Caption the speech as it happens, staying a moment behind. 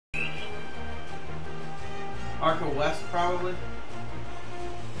Arca West, probably.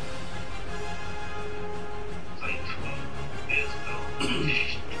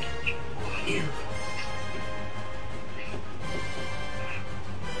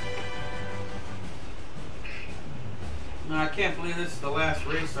 No, I can't believe this is the last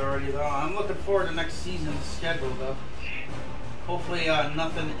race already, though. I'm looking forward to next season's schedule, though. Hopefully,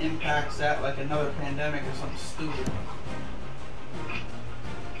 nothing impacts that, like another pandemic or something stupid.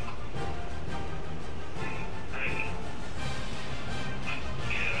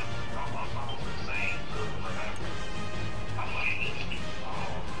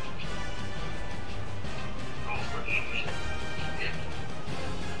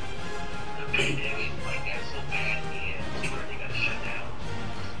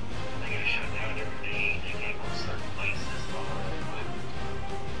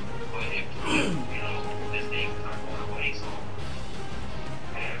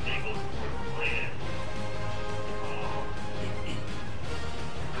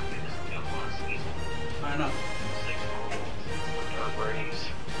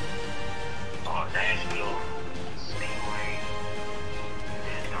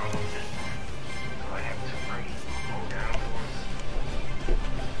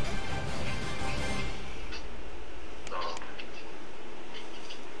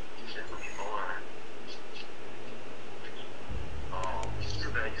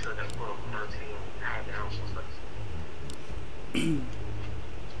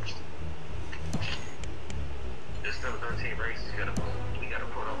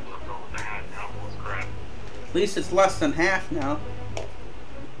 At least it's less than half now.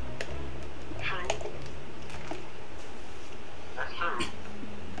 True. That's true.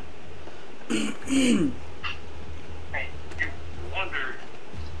 And you wonder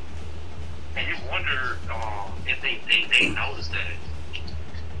if they noticed that.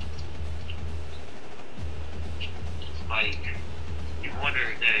 Like, you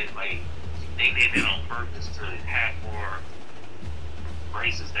wonder that, like, they did it on purpose to have more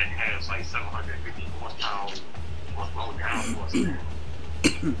races that has like 750 horsepower or low downforce.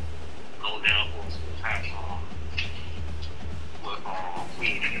 Low downforce will have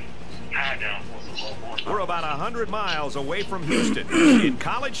high downforce, low horsepower. We're about 100 miles away from Houston in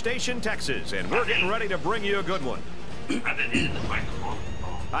College Station, Texas, and we're getting ready to bring you a good one.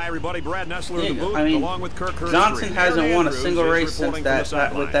 Hi, everybody. Brad Nessler in the booth, along with Kirk Herbstreit. Johnson hasn't won a single race since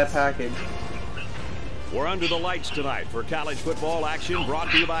that with that package. We're under the lights tonight for college football action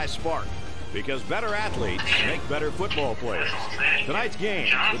brought to you by Spark. Because better athletes make better football players. Tonight's game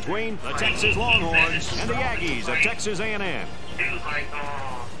between the Texas Longhorns and the Aggies of Texas A&M. He was like,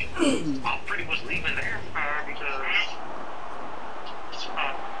 I'm pretty much leaving the empire because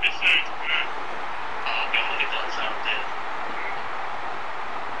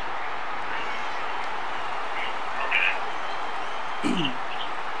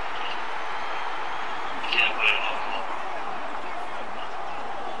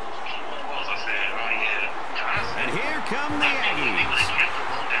And here come the Aggies.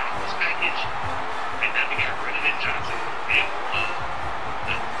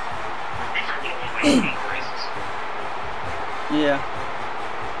 Yeah.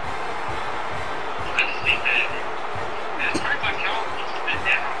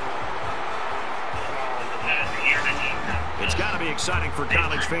 It's got to be exciting for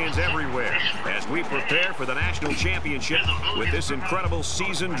college fans everywhere as we prepare for the national championship with this incredible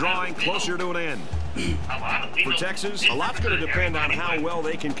season drawing closer to an end. For Texas, a lot's going to depend on how well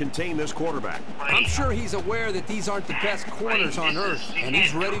they can contain this quarterback. I'm sure he's aware that these aren't the best corners on earth, and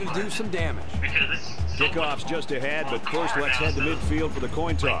he's ready to do some damage. Kickoff's just ahead, but first let's head to midfield for the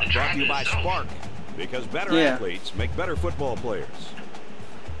coin toss, brought to you by Spark, because better athletes make better football players.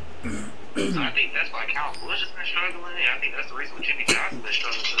 So I think that's why Cal Bush has been struggling. I think that's the reason why Jimmy Johnson's been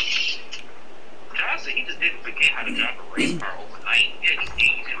struggling too. Johnson, he just didn't forget how to drive a race car overnight. Yeah, he's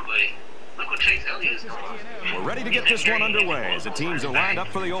easy, but look what Chase Elliott is doing. We're ready to get this one underway as the teams are lined up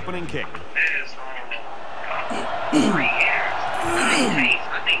for the opening kick. That's 3 years.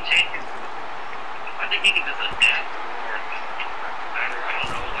 I think Jenkins, he can just adapt more. I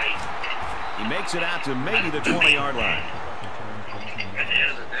don't know, like. He makes it out to maybe the 20-yard line. At the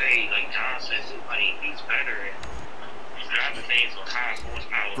end of the day, like Johnson, he's better at driving things with high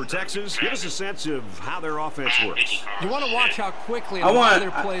horsepower. For Texas, give us a sense of how their offense works. You want to watch how quickly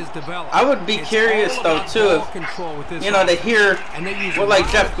their plays develop. I would be curious, though, too, if, you know, to hear what, like,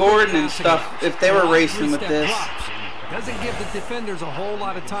 Jeff Gordon and stuff, if they were racing with this. Doesn't give the defenders a whole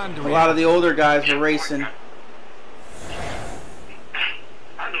lot of time to react. A lot of the older guys were racing.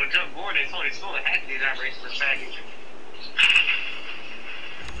 I know Jeff Gordon is only still a hack these out racing this package.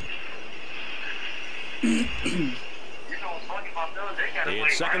 It's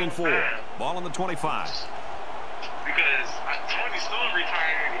 2nd and 4. Ball on the 25. Because Tony Stone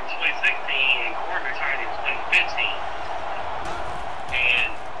retired in 2016 and Gordon retired in 2015.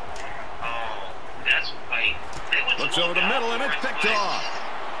 And that's like they went looks over the middle and it's picked off.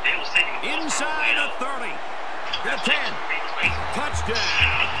 They was taking inside the 30. The 10.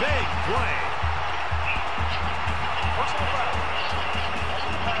 Touchdown. Big play.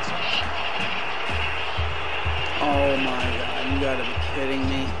 Oh my God, you gotta be kidding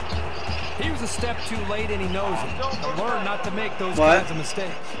me. He was a step too late and he knows it. To learn not to make those What? kinds of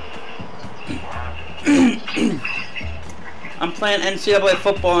mistakes. I'm playing NCAA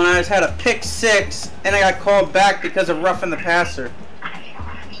football and I just had a pick 6 and I got called back because of roughing the passer.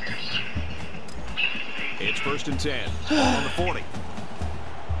 It's 1st and 10. Ball on the 40.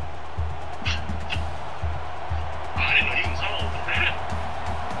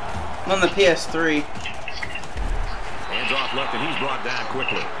 I'm on the PS3. Hands off left and he's brought down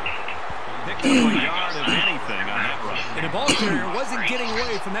quickly. Picked up a yard of anything on that run. And the ball carrier wasn't getting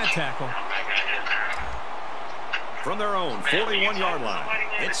away from that tackle. From their own 41-yard line.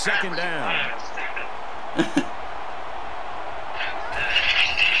 It's 2nd down.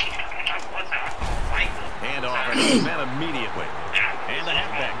 Hand off and he's met immediately. And the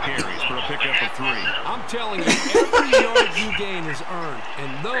halfback carries for a pickup of 3. I'm telling you, every yard you gain is earned,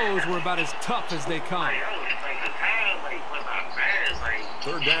 and those were about as tough as they come.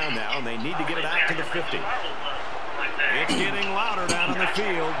 3rd down now, and they need to get it out to the 50. It's getting louder down on the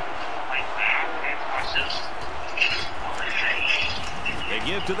field. They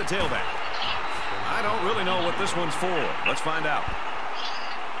give to the tailback. I don't really know what this one's for. Let's find out.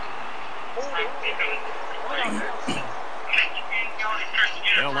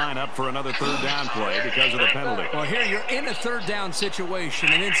 They'll line up for another 3rd down play because of the penalty. Well, here you're in a 3rd down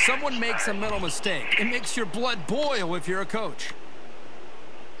situation, and then someone makes a mental mistake. It makes your blood boil if you're a coach.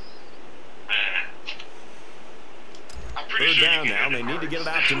 3rd down now, and they need to get it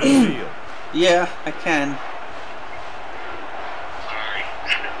out to midfield. Yeah, I can.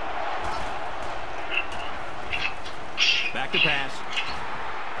 Back to pass.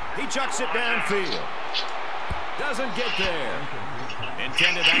 He chucks it downfield. Doesn't get there.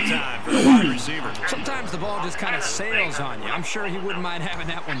 Intended that time for the wide receiver. Sometimes the ball just kind of sails on you. I'm sure he wouldn't mind having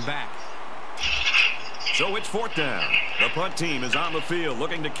that one back. So it's 4th down. The punt team is on the field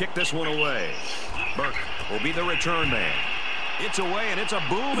looking to kick this one away. Burke will be the return man. It's away, and it's a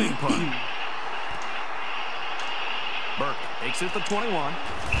booming punt. Burke takes it at the 21.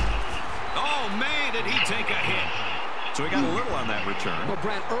 Oh, man, did he take a hit. So he got a little on that return. Well,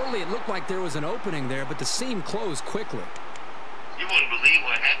 Brent, early it looked like there was an opening there, but the seam closed quickly. You wouldn't believe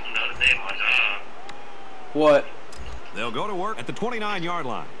what happened the other day at my job. What? They'll go to work at the 29-yard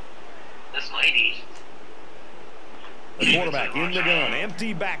line. This lady. The quarterback in the gun.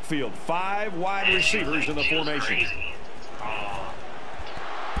 Empty backfield. 5 wide receivers in the formation.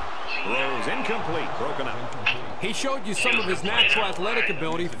 Throws incomplete. Broken up. He showed you some of his natural athletic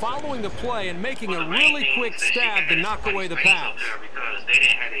ability following the play and making a really quick stab to knock away the pass. Because they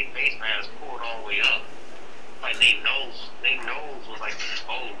didn't have their face mask pulled all the way up. Like their nose was like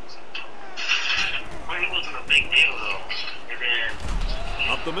exposed. But it wasn't a big deal though. And then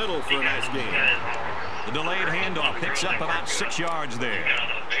up the middle for a nice game. The delayed handoff picks up about 6 yards there.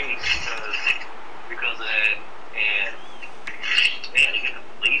 Because of that, and they had to get the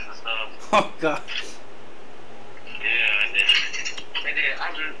police and stuff. Oh God. Yeah, and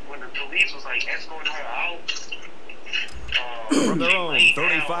then when the police was like escorting her out from their own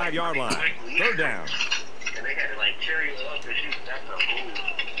 35-yard line. 3rd down. And they had to like carry her up because she was at the move.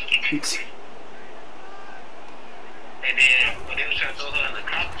 And then when they were trying to throw her in the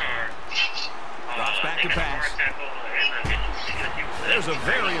cop car, drops back to pass. There's a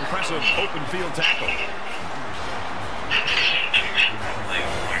very impressive open field tackle.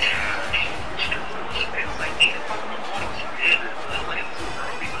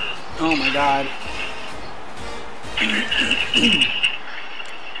 Oh my God.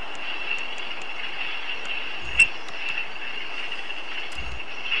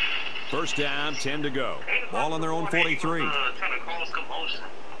 First down, 10 to go. Ball on their own 43.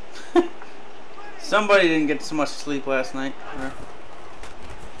 Somebody didn't get so much sleep last night.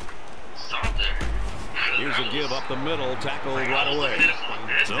 Here's a give up the middle, tackled right away.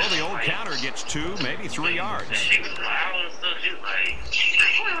 So the old counter gets 2, maybe 3 yards.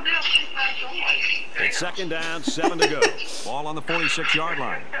 It's 2nd down, 7 to go. Ball on the 46-yard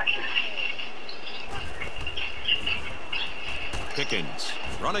line. Pickens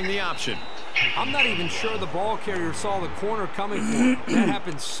running the option. I'm not even sure the ball carrier saw the corner coming for him. That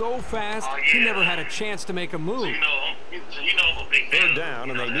happened so fast, he never had a chance to make a move. I'm a big fan. Third down,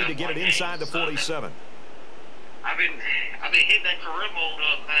 and they need to get it inside the 47. I've been hitting that career mode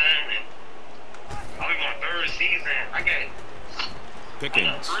up, man, and I'm in my third season. I got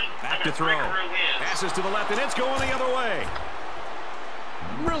Pickens back to throw. Passes to the left, and it's going the other way.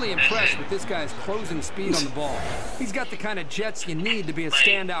 I'm really impressed with this guy's closing speed on the ball. He's got the kind of jets you need to be a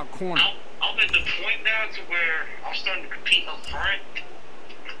standout corner. I'm at the point now to where I'm starting to compete up front.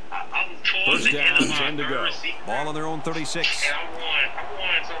 I'm towards First the end down, of my 10 to go. third season. Ball on their own 36. And I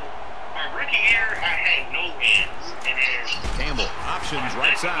won. So my rookie year, I had no wins. And then Campbell, options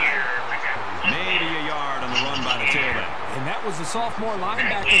right side. Maybe a yard on the run by the tailback. And that was the sophomore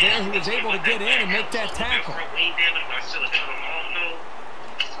linebacker there who was able to get in and make that tackle.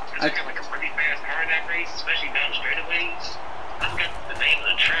 I got like a pretty fast car in that race, especially down straightaways. I forgot the name of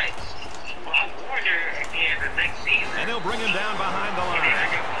the track. Well, I wonder again the next season. And they'll bring him down behind the line.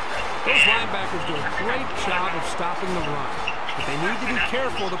 Those linebackers do a great job of stopping the run, but they need to be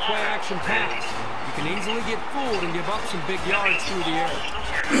careful to play action pass. You can easily get fooled and give up some big yards through the air.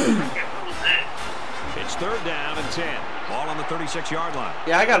 It's third down and 10. Ball on the 36-yard line.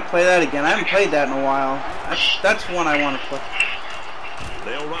 Yeah, I gotta play that again. I haven't played that in a while. That's one I want to play.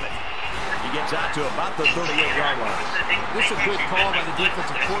 They'll run it. He gets out to about the 38-yard line. This is a good call by the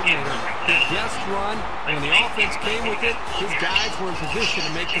defensive coordinator. His best run, and when the offense came with it, his guys were in position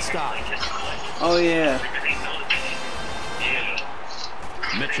to make the stop. Oh, yeah.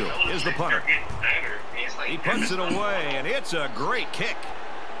 Mitchell is the punter. He punts it away, and it's a great kick.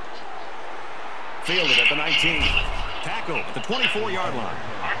 Fielded at the 19. Tackle at the 24-yard line.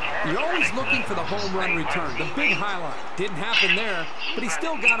 You're always looking for the home run return, the big highlight. Didn't happen there, but he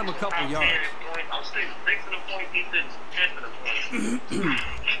still got him a couple yards.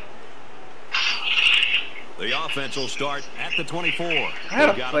 The offense will start at the 24. I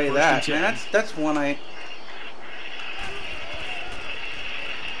gotta play that, man. That's one I...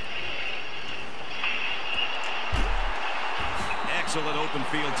 Excellent open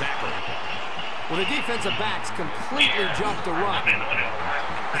field tackle. Well, the defensive backs completely jumped the run.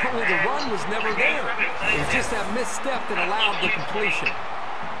 Only the run was never there. It was just that misstep that allowed the completion.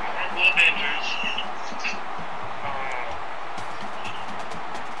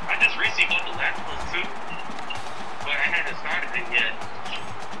 I just recently got the last one too, but I hadn't started it yet.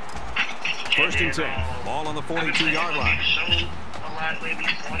 First and 10. Ball on the 42-yard line. A lot lately,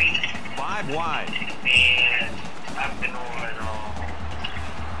 20. 5 wide. And I've been on.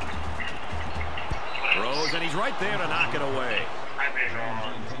 Throws, and he's right there to knock it away. I've been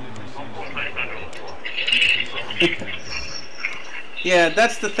Yeah,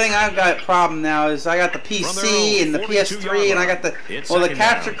 that's the thing I've got a problem now is I got the PC and the PS3 and I got the the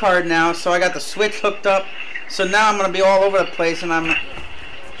capture card now, so I got the Switch hooked up. So now I'm gonna be all over the place and I'm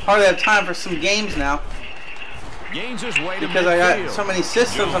hardly have time for some games now. Gains his way to because I got so many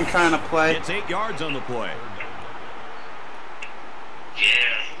systems I'm trying to play. It's 8 yards on the play. Yeah,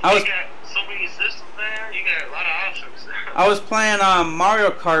 I was. You got so many systems there. You got a lot of options there. I was playing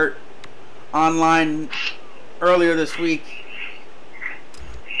Mario Kart online earlier this week.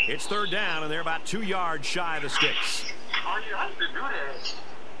 It's third down, and they're about 2 yards shy of the sticks. Oh, you have to do that.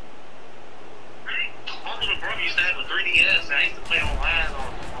 My little brother used to have a 3DS. I used to play online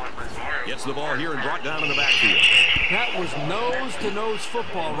on Mario. Gets the ball here and brought down in the backfield. That was nose-to-nose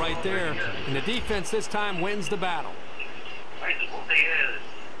football right there, and the defense this time wins the battle.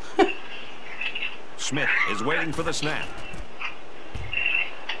 Smith is waiting for the snap.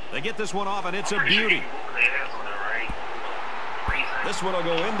 They get this one off, and it's a beauty. This one will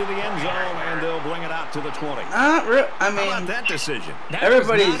go into the end zone, and they'll bring it out to the 20. I mean, how about that decision?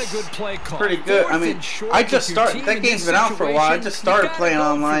 Everybody's not a good play call. Pretty good. I mean, I just started. That game's been out for a while. I just started playing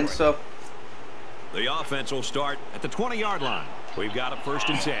online, so. The offense will start at the 20-yard line. We've got it first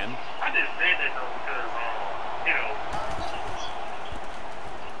and 10. I just said that though because,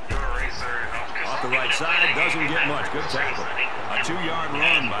 you're a racer. Off the right side, doesn't get much. Good tackle. A 2-yard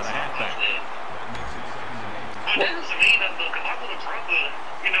run by the halfback. That doesn't mean that though, because my little brother,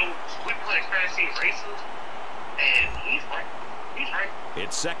 we play fantasy races, and he's right. He's right.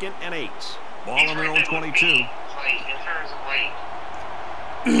 It's 2nd and 8. Ball on their own 22. Like, in terms of like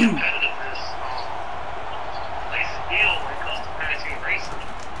competitiveness, skill when it comes to fantasy racing.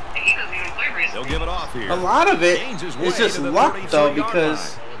 And he doesn't even play racing. They'll give it off here. A lot of it is just luck, though,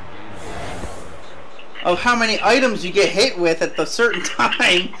 because of how many items you get hit with at the certain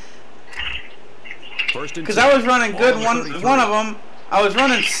time. Because I was running good one of them. I was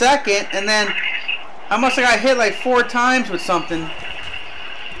running second, and then I must have got hit like 4 times with something.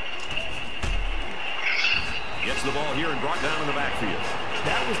 Gets the ball here and brought down in the backfield.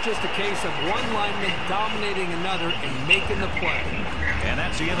 That was just a case of one lineman dominating another and making the play. And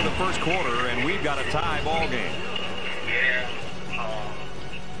that's the end of the first quarter, and we've got a tie ball game. Yeah.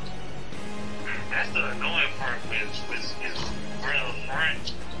 That's the annoying part is we're in the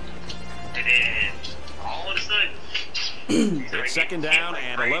front, and then all of a sudden it's second down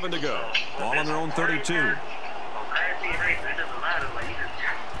and 11 to go. Ball on their own 32.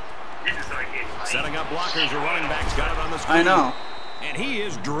 Setting up blockers. Your running back's got it on the screen. I know. And he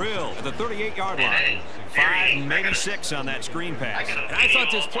is drilled at the 38-yard line. 5, maybe 6 on that screen pass. And I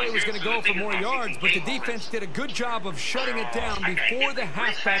thought this play was going to go for more yards, but the defense did a good job of shutting it down before the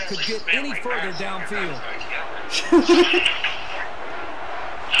halfback could get any further downfield.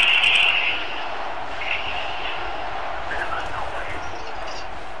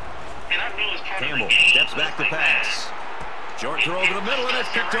 Campbell steps back to pass. Short throw over the middle, and it's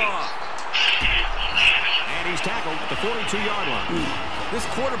picked off. And he's tackled at the 42-yard line. This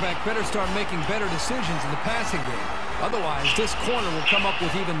quarterback better start making better decisions in the passing game. Otherwise, this corner will come up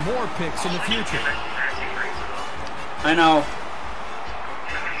with even more picks in the future. I know.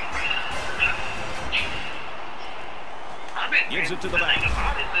 Gives it to the back.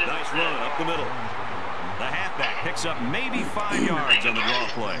 Nice run up the middle. The halfback picks up maybe 5 yards on the draw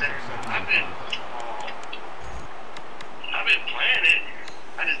play. I've been playing it.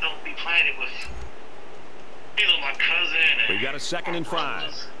 I just don't be playing it with my cousin. We've got a 2nd and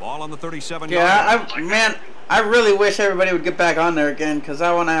 5. Ball on the 37-yard line. Yeah, man, I really wish everybody would get back on there again because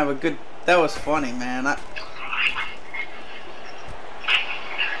I want to have a good. That was funny, man.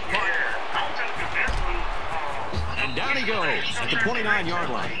 And down he goes at the 29-yard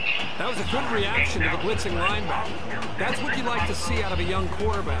line. That was a good reaction to the blitzing linebacker. That's what you like to see out of a young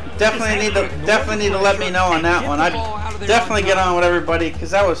quarterback. Definitely need to let me know on that one. I'd definitely get on with everybody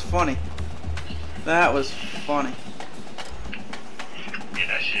because that was funny. That was funny.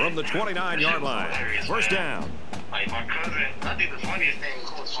 From the 29-yard line, first down. Like my cousin, I think the funniest thing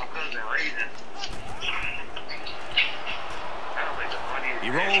was my cousin Raven. He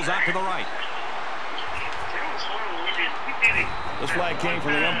rolls out to the right. This flag came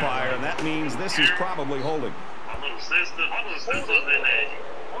from the umpire, and that means this is probably holding. My little sister was in there.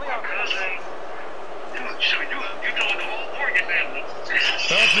 My cousin. You know the whole Morgan family.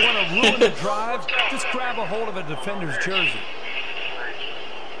 So if you want to ruin the drive, just grab a hold of a defender's jersey.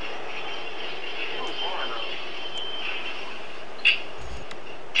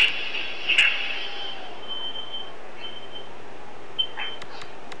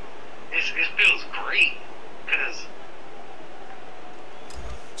 It feels great because.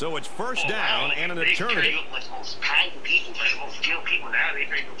 So it's first down and an eternity. Like most powerful people, like most skilled people now, they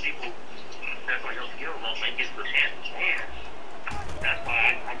think of people that's like those skilled ones, like it's the chance to can. That's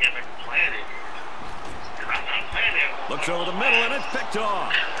why I get back to playing it. Because I'm not playing it. Looks over the middle and it's picked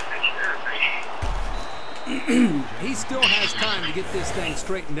off. He still has time to get this thing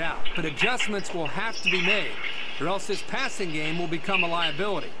straightened out, but adjustments will have to be made, or else this passing game will become a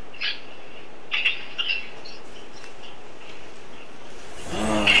liability.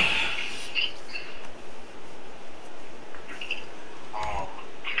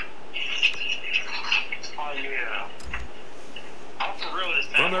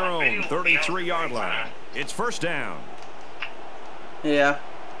 From their own 33-yard line, it's first down. Yeah.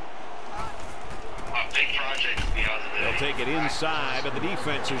 They'll take it inside, but the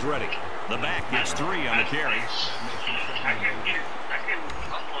defense is ready. The back gets 3 on the carry.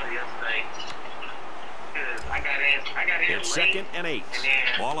 It's 2nd and 8.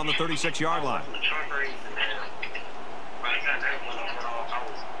 Ball on the 36-yard line.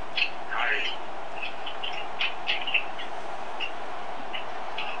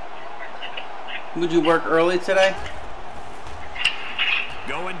 Would you work early today?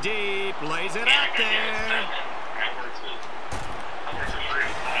 Going deep, lays it out there.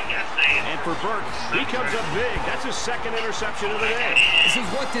 And for Burke, he comes up big. That's his 2nd interception of the day. This is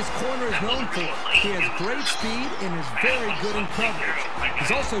what this corner is known for. He has great speed and is very good in coverage.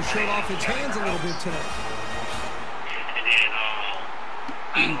 He's also showed off his hands a little bit today.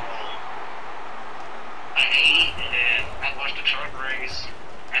 And then, I watched the truck race.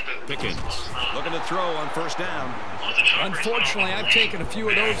 Pickens looking to throw on first down. Unfortunately, I've taken a few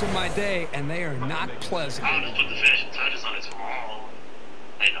of those in my day, and they are not pleasant. I'll just put the finishing touches on it tomorrow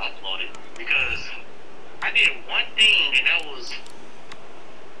and upload it because I did one thing, and that was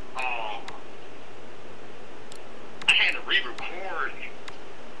I had to re-record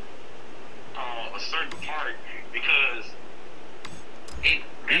a certain part because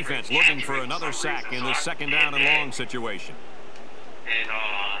defense looking for another sack in this 2nd down and long situation. And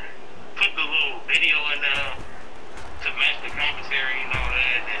put the little video in there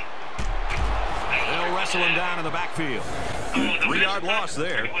wrestle him down in the backfield. 3-yard loss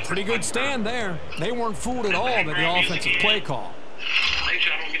there. Pretty good stand there. They weren't fooled at all by the offensive play call.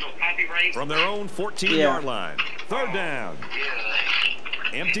 From their own 14-yard line. 3rd down.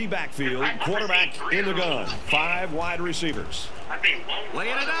 Empty backfield. Quarterback in the gun. 5 wide receivers.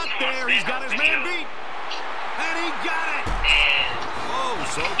 Laying it out there. He's got his man beat. And he got it. Oh,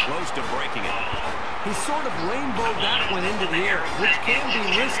 so close to breaking it. He sort of rainbowed that one into the air, which can be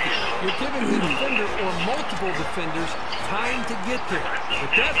risky. You're giving the defender or multiple defenders time to get there. But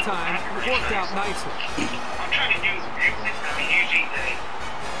that time, it worked out nicely. I'm trying to use music on a UG day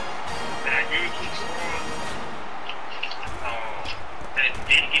that I usually score that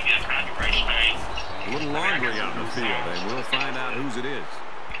didn't give you a copyright thing. A little laundry on the field, and we'll find out whose it is.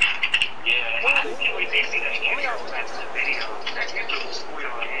 Yeah, I always see that. That's the video. That's YouTube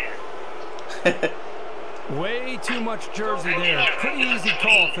on here. Way too much jersey there. Pretty easy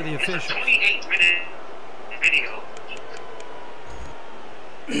call for the officials. 28-minute video.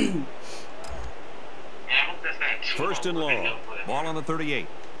 Yeah, I hope that's not too 1st and long. Ball on the 38.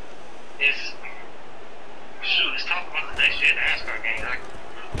 Let's talk about the next year NASCAR game.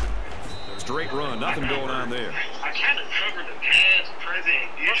 Straight run. Nothing going on there. I kind of covered the past, present,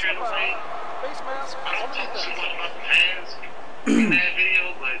 and future in the way. I don't talk too much about the past in that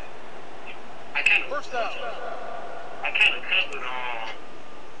video, but I kind of covered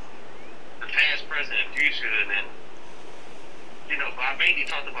the past, present, and future, and then, you know, but I mainly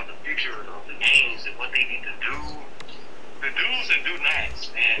talked about the future of the games and what they need to do, the do's and do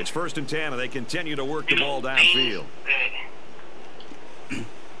nots. And it's 1st and 10, and they continue to work the ball downfield.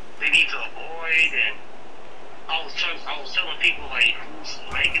 They need to avoid, and I was telling people like who's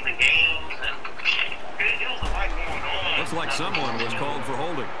making the games, and there was a lot going on. Looks like someone was called for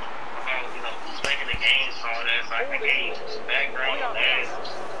holding. About, you know, who's making the games, all that, like the games, background on that.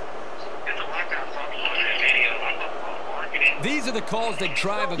 There's a lot that I'm talking about in that video. I'm talking about marketing. These are the calls that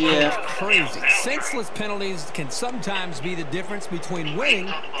drive a coach crazy. Senseless penalties can sometimes be the difference between winning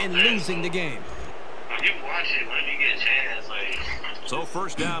and losing the game. When you watch it, when you get a chance, like. So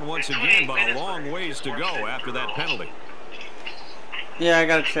 1st down once again, but a long ways to go after that penalty. Yeah, I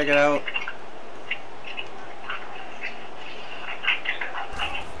gotta check it out.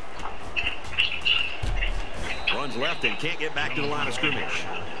 Runs left and can't get back to the line of scrimmage.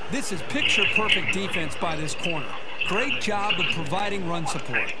 This is picture-perfect defense by this corner. Great job of providing run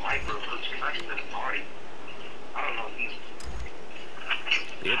support.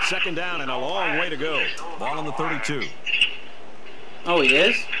 It's 2nd down and a long way to go. Ball on the 32. Oh, he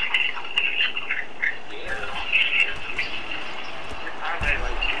is?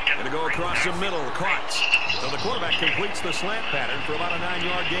 Going to go across the middle. Caught. So the quarterback completes the slant pattern for about a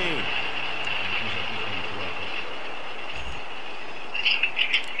 9-yard gain.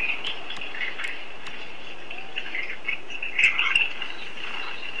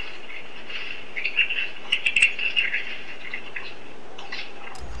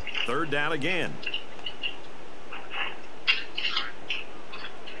 Third down again.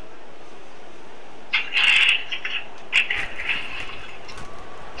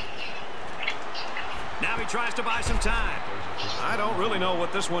 Now he tries to buy some time. I don't really know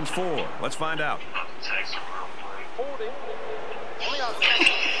what this one's for. Let's find out.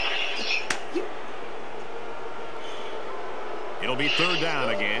 It'll be 3rd down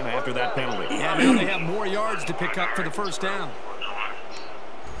again after that penalty. Yeah, now they have more yards to pick up for the 1st down.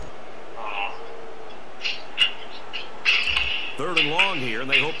 3rd and long here, and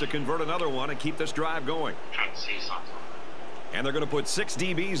they hope to convert another one and keep this drive going. And they're going to put 6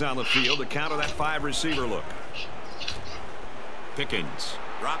 DBs on the field to counter that 5-receiver look. Pickens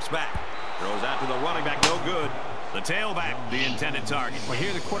drops back. Throws out to the running back. No good. The tailback, the intended target. Well,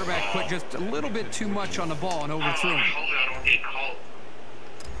 here the quarterback put just a little bit too much on the ball and overthrew him.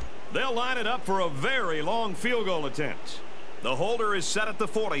 They'll line it up for a very long field goal attempt. The holder is set at the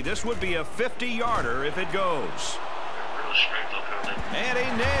 40. This would be a 50-yarder if it goes. And he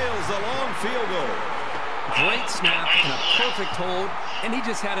nails the long field goal. Great snap and a perfect hold, and he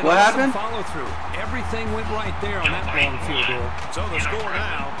just had an What awesome happened? follow-through. Everything went right there on that long field goal. So the score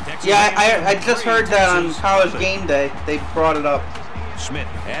now. Texas Yeah, I just heard that on College Game Day. They brought it up. Smith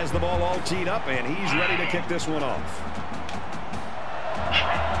has the ball all teed up, and he's ready to kick this one off.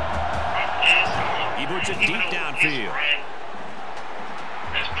 He puts it deep downfield.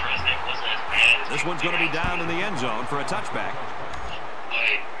 This one's going to be down in the end zone for a touchback.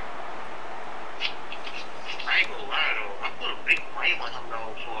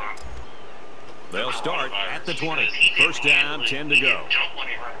 They'll start at the 20. 1st down, 10 to go.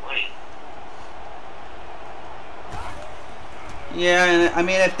 Yeah, and I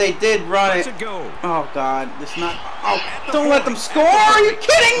mean, if they did run it. Oh God, it's not. Oh, don't let them score! Are you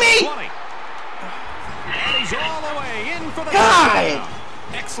kidding me? God!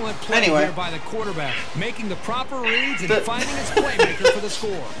 Excellent play here by the quarterback, making the proper reads and finding his playmaker for the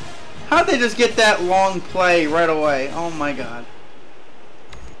score. How'd they just get that long play right away? Oh my God.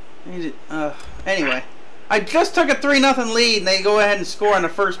 Anyway, I just took a 3-0 lead, and they go ahead and score on the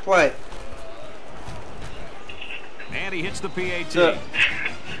first play. And he hits the PAT.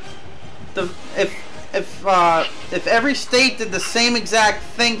 If every state did the same exact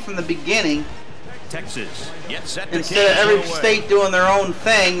thing from the beginning, Texas set instead of every state doing their own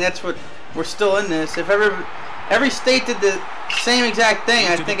thing, that's what we're still in this. If every state did the same exact thing,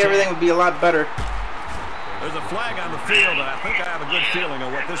 I think everything would be a lot better. There's a flag on the field, and I think I have a good feeling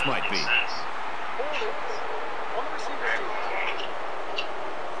of what this might be.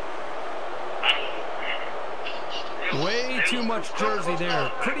 Way too much jersey there.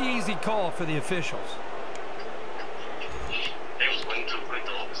 Pretty easy call for the officials. They was way too quick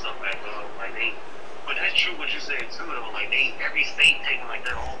to open stuff back up. But that's true what you said too, though. Every state taking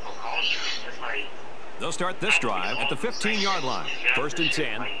their own precautions. It's like they'll start this drive at the 15-yard line. 1st and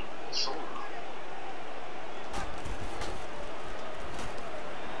 10.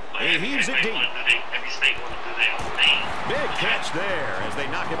 He heaves it deep. Every state want to do their own thing. Big catch there as they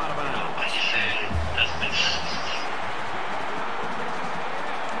knock him out of bounds. Like you said, doesn't make sense.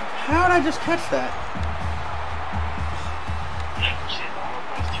 How did I just catch that?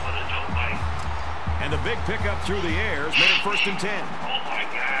 And a big pickup through the air has made it 1st and 10. Oh my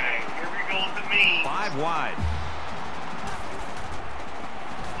God! Here we go with the mean. 5 wide.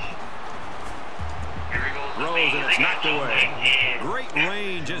 Throws and it's knocked away. Great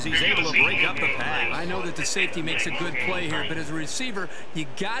range as he's able to break up the pass. I know that the safety makes a good play here, but as a receiver, you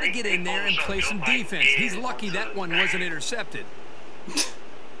got to get in there and play some defense. He's lucky that one wasn't intercepted. Got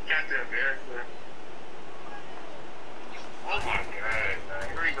that very good. Oh my God!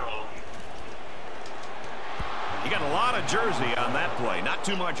 Here we go. You got a lot of jersey on that play. Not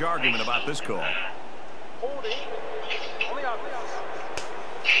too much argument about this call.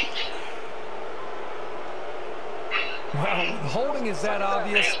 Well, holding is that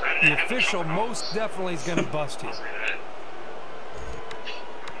obvious. The official most definitely is going to bust you.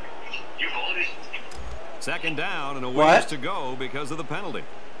 2nd down and a ways to go because of the penalty.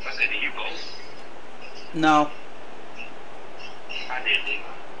 I said, did you vote? No. I didn't.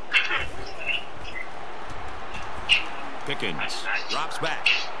 Pickens drops back.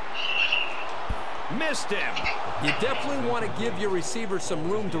 Missed him. You definitely want to give your receiver some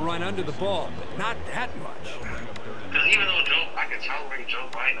room to run under the ball, but not that much. Because even though I can tolerate Joe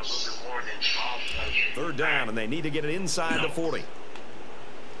Biden a little bit more than Bob. 3rd down, and they need to get it inside the 40.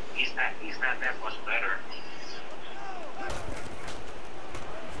 He's not that much better.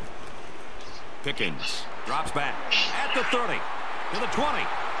 Pickens drops back at the 30, to the 20,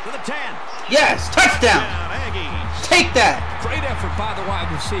 to the 10. Yes, touchdown. Take that. Great effort by the wide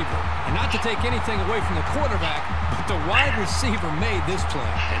receiver. And not to take anything away from the quarterback, but the wide receiver made this play.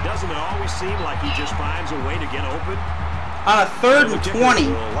 And doesn't it always seem like he just finds a way to get open? On a 3rd and 20.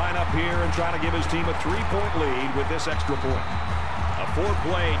 Will line up here and try to give his team a 3-point lead with this extra point. A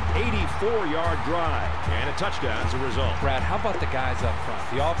 4-play, 84-yard drive, and a touchdown as a result. Brad, how about the guys up front?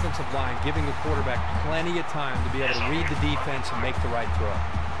 The offensive line giving the quarterback plenty of time to be able to read the defense and make the right throw.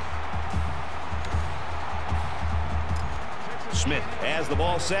 Smith has the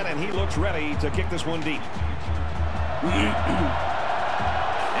ball set, and he looks ready to kick this one deep.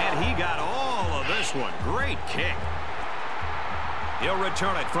 And he got all of this one. Great kick. He'll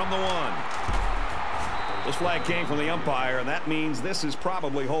return it from the 1. This flag came from the umpire, and that means this is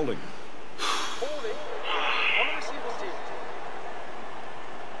probably holding.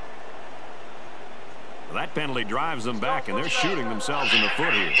 That penalty drives them back, and they're shooting themselves in the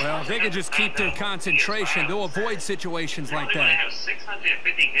foot here. Well, if they can just keep their concentration, they'll avoid situations like that. Have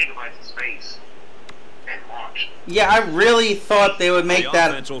 650 gigabytes of space and launch. Yeah, I really thought they would make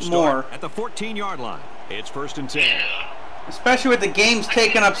that more. At the 14-yard line, it's 1st and 10. Especially with the games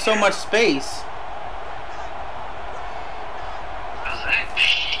taking up so much space.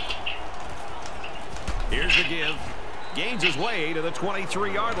 Here's the give. Gains his way to the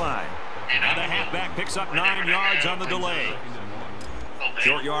 23-yard line. And the halfback picks up 9 yards on the delay.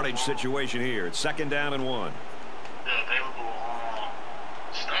 Short yardage situation here. It's 2nd down and 1.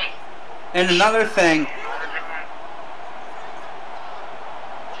 And another thing.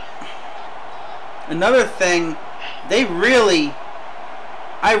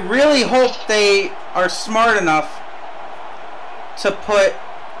 I really hope they are smart enough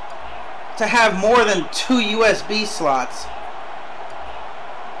to have more than 2 USB slots.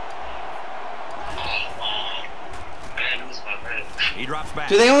 He drops back.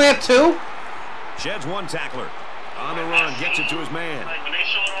 Do they only have 2? Sheds one tackler. On the run, gets it to his man.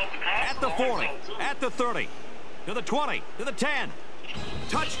 At the 40, at the 30, to the 20, to the 10.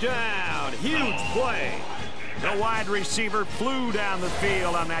 Touchdown! Huge play. The wide receiver flew down the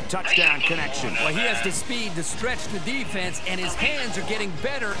field on that touchdown connection. Well, he has the speed to stretch the defense, and his hands are getting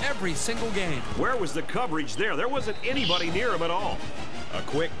better every single game. Where was the coverage there? There wasn't anybody near him at all. A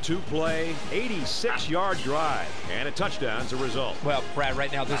quick 2-play, 86-yard drive, and a touchdown as a result. Well, Brad,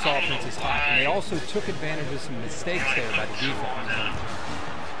 right now this offense is hot, and they also took advantage of some mistakes there by the defense.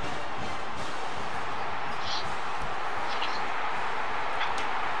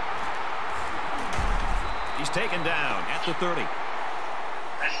 He's taken down at the 30.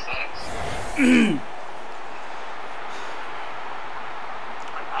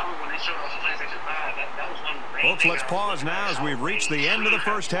 Folks, let's pause now as we've reached the end of the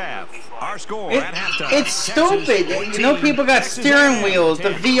first half. Our score at halftime. It's stupid. You know, people got steering wheels, the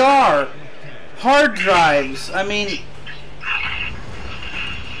VR, hard drives. I mean,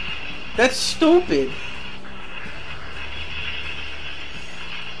 that's stupid.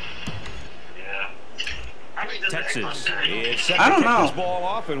 Texas is set I to don't kick know. this ball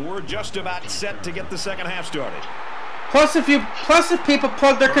off, and we're just about set to get the second half started. Plus, if people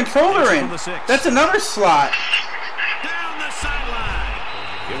plug their controller in, that's another slot. Down the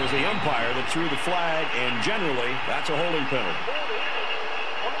sideline. It was the umpire that threw the flag, and generally, that's a holding penalty.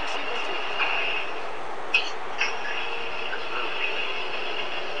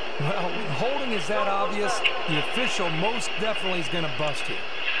 Well, when holding is that obvious, the official most definitely is going to bust you.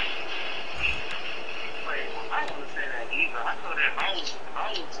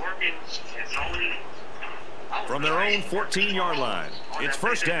 From their own 14-yard line, it's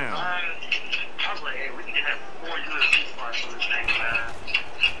first down.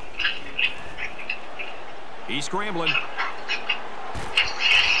 He's scrambling.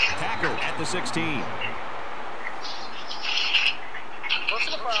 Tackle at the 16.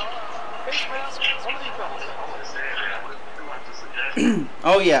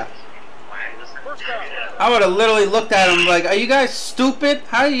 Oh, yeah. I would have literally looked at him like, are you guys stupid?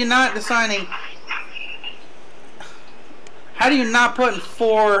 How are you not deciding? How do you not put in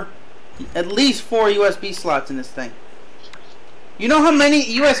at least 4 USB slots in this thing? You know how many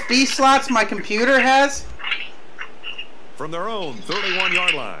USB slots my computer has? From their own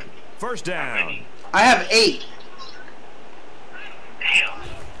 31-yard line, first down. I have 8.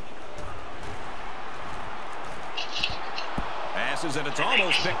 Passes, and it's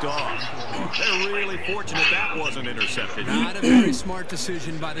almost picked off. They're really fortunate that wasn't intercepted. Not a very smart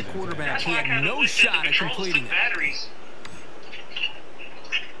decision by the quarterback. He had no shot at completing it.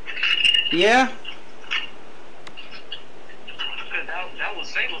 Yeah.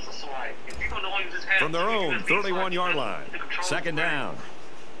 From their own 31-yard line, second down.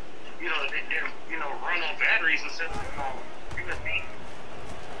 Run on batteries instead of USB.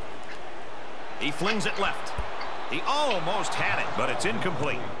 He flings it left. He almost had it, but it's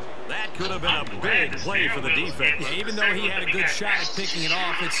incomplete. That could have been a big play for the defense. Yeah, even though he had a good shot at picking it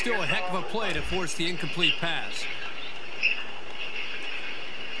off, it's still a heck of a play to force the incomplete pass.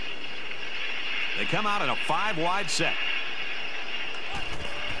 They come out in a 5-wide set.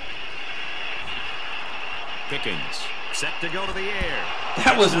 Pickens set to go to the air.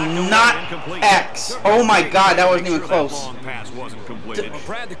 That was not X. Oh my God, that wasn't even close. Long pass wasn't completed.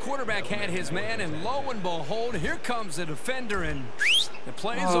 Brad, the quarterback had his man, and lo and behold, here comes the defender, and the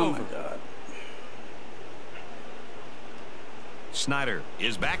play is over. Oh my God. Snyder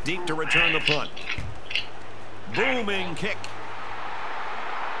is back deep to return the punt. Booming kick.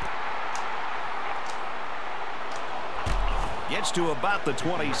 Gets to about the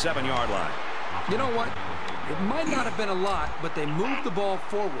 27-yard line. You know what? It might not have been a lot, but they moved the ball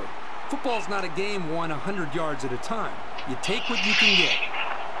forward. Football's not a game won 100 yards at a time. You take what you can get.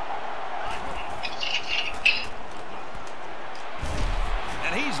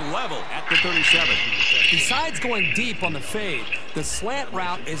 And he's level at the 37. Besides going deep on the fade, the slant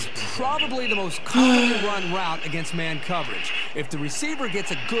route is probably the most commonly run route against man coverage. If the receiver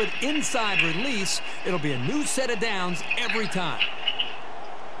gets a good inside release, it'll be a new set of downs every time.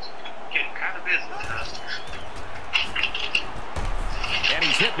 And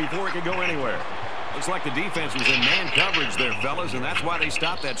he's hit before he could go anywhere. Looks like the defense was in man coverage there, fellas, and that's why they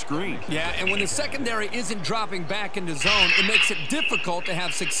stopped that screen. Yeah, and when the secondary isn't dropping back into zone, it makes it difficult to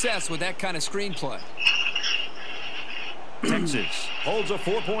have success with that kind of screen play. Texas holds a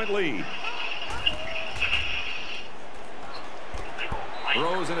 4-point lead.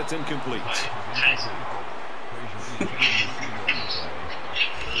 Throws, and it's incomplete.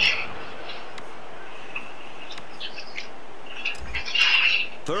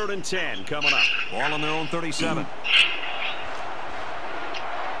 3rd and 10 coming up. Ball on their own 37.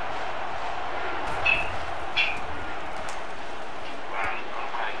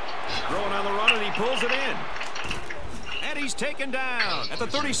 Throwing on the run, and he pulls it in. And he's taken down at the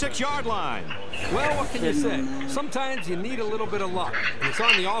 36-yard line. Well, what can you say? Sometimes you need a little bit of luck, and it's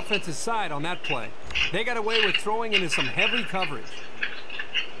on the offensive side on that play. They got away with throwing into some heavy coverage.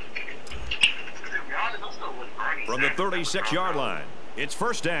 From the 36-yard line, it's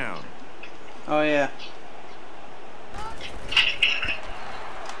 1st down. Oh, yeah.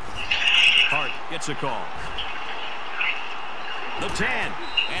 Hart gets a call. The 10,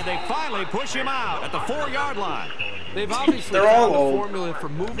 and they finally push him out at the 4-yard line. They've obviously found a formula for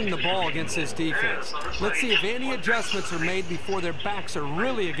moving the ball against this defense. Let's see if any adjustments are made before their backs are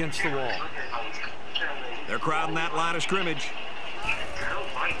really against the wall. They're crowding that line of scrimmage.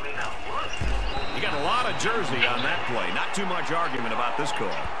 You got a lot of jersey on that play. Not too much argument about this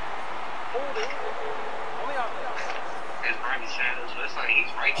call.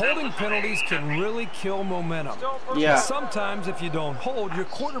 Holding penalties can really kill momentum. Yeah. Sometimes if you don't hold, your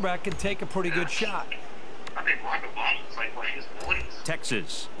quarterback can take a pretty good shot.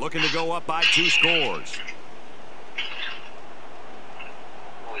 Texas looking to go up by 2 scores.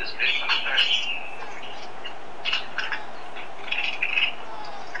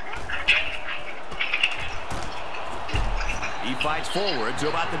 He fights forward to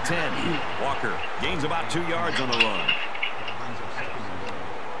about the 10. Walker gains about 2 yards on the run.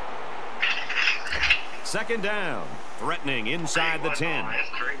 2nd down. Threatening inside the 10. That's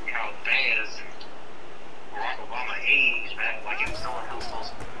crazy how fast Barack Obama aged, man. Like he was someone who was supposed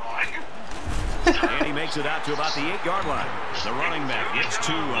to be. And he makes it out to about the 8-yard line. The running back gets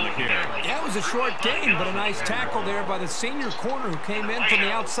 2 on the carry. That was a short gain, but a nice tackle there by the senior corner who came in from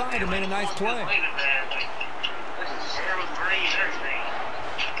the outside and made a nice play.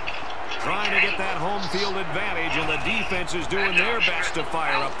 Trying to get that home field advantage, and the defense is doing their best to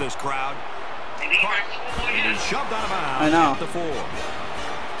fire up this crowd. And he's shoved out of bounds at the 4.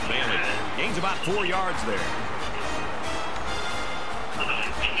 Bailey gains about 4 yards there.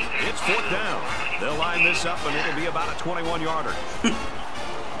 It's 4th down. They'll line this up, and it'll be about a 21-yarder.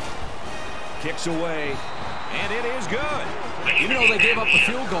 Kicks away, and it is good. Even though they gave up a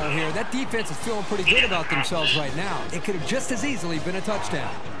field goal here, that defense is feeling pretty good about themselves right now. It could have just as easily been a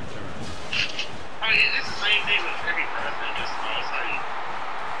touchdown. I mean, it's the same thing with every president. Just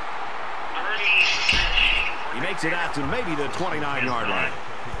He makes it out to maybe the 29-yard line.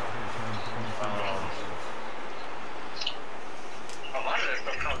 A lot of that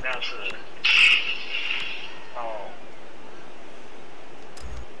stuff comes down to.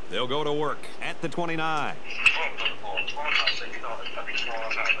 They'll go to work at the 29.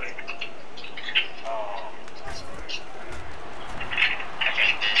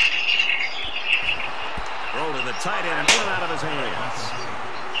 Throw to the tight end and in and out of his hands.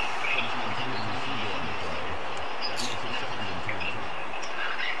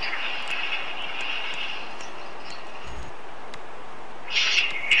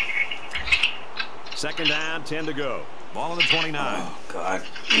 Second down, 10 to go. Ball on the 29. Oh, God.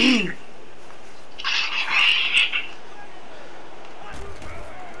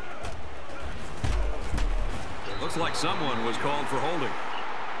 Looks like someone was called for holding.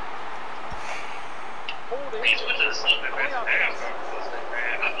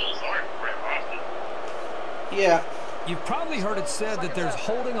 Yeah. You've probably heard it said that there's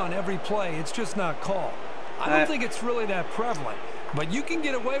holding on every play. It's just not called. I don't think it's really that prevalent, but you can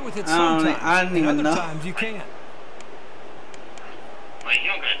get away with it sometimes. I don't even know. Other times you can't. Like, you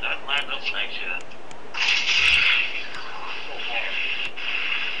don't got nothing lined up for next year.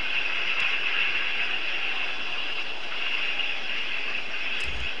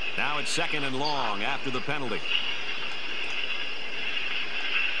 Now it's 2nd and long after the penalty.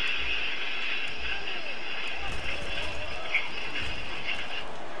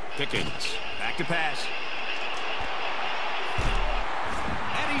 Pickens back to pass.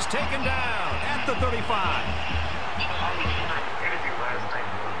 And he's taken down at the 35.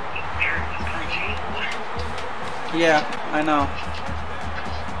 Yeah, I know.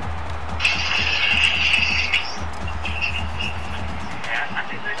 I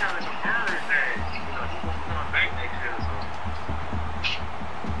think they got a bird that, you know, he won't be coming back next year, so.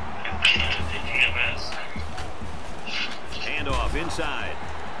 Handoff inside.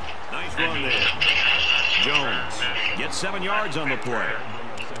 Nice run there. Jones gets 7 yards on the play.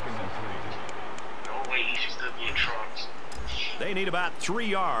 No way he should still be in trucks. They need about 3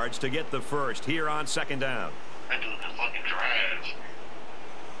 yards to get the first here on 2nd down. That dude can fucking drive.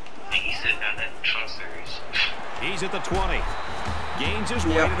 I think he's sitting down that truck series. He's at the 20. Gains his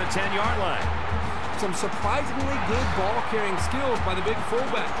way to the 10-yard line. Some surprisingly good ball-carrying skills by the big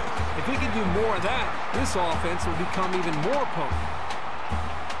fullback. If he can do more of that, this offense will become even more potent.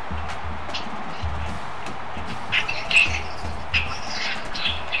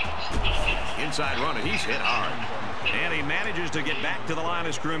 Inside run, and he's hit hard. And he manages to get back to the line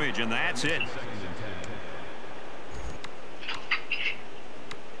of scrimmage, and that's it.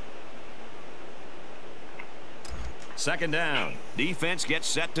 Second down. Defense gets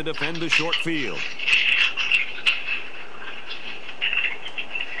set to defend the short field.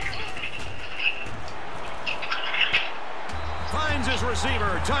 Finds his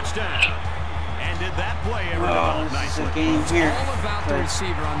receiver. Touchdown. And did that play ever develop nicely? It's all about the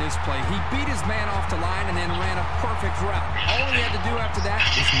receiver on this play. He beat his man off the line and then ran a perfect route. All he had to do after that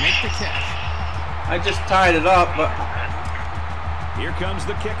was make the catch. I just tied it up, but here comes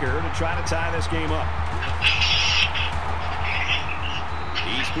the kicker to try to tie this game up.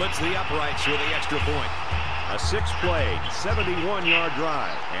 He splits the uprights with the extra point. A 6-play, 71-yard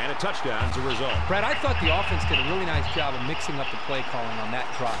drive, and a touchdown to result. Brad, I thought the offense did a really nice job of mixing up the play calling on that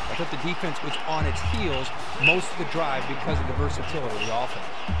drive. I thought the defense was on its heels most of the drive because of the versatility of the offense.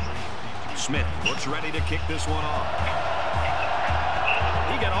 Smith looks ready to kick this one off.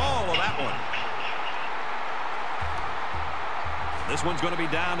 He got all of that one. This one's going to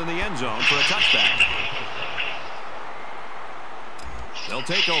be down in the end zone for a touchback. They'll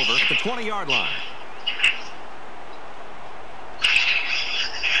take over at the 20-yard line.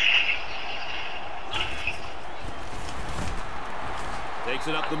 Takes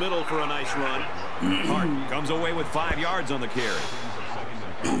it up the middle for a nice run. Hart comes away with 5 yards on the carry.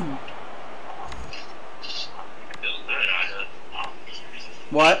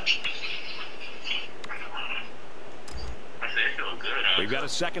 what? We've got a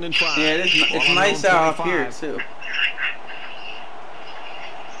 2nd and 5. Yeah, it's nice out up here too.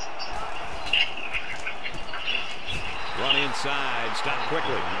 Run inside, stop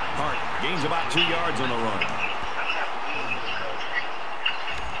quickly. Hart gains about 2 yards on the run.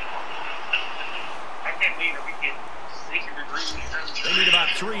 They need about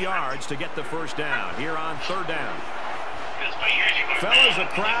 3 yards to get the first down here on 3rd down. Fellas, the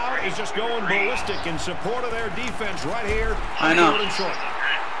crowd is just going ballistic in support of their defense right here. I know.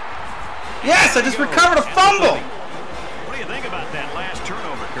 Yes, I just recovered a fumble. What do you think about that last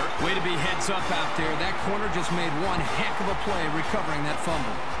turnover, Kirk? Way to be heads up out there. That corner just made one heck of a play recovering that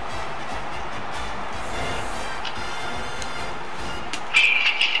fumble.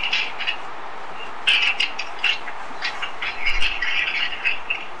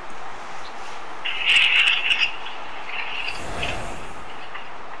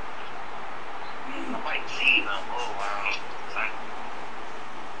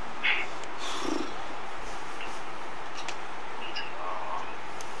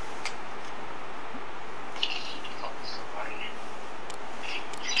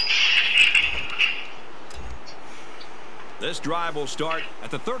 This drive will start at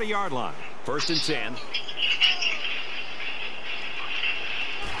the 30-yard line. 1st and 10.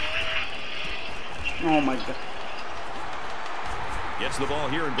 Oh my God. Gets the ball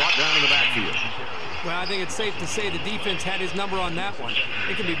here and brought down in the backfield. Well, I think it's safe to say the defense had his number on that one.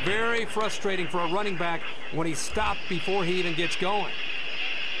 It can be very frustrating for a running back when he's stopped before he even gets going.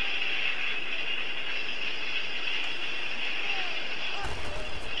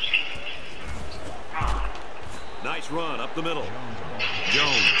 Nice run up the middle.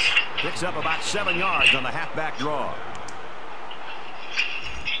 Jones picks up about 7 yards on the halfback draw.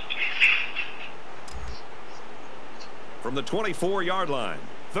 From the 24-yard line,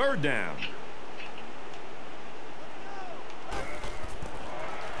 3rd down.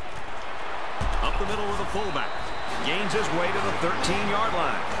 Up the middle with the fullback. Gains his way to the 13-yard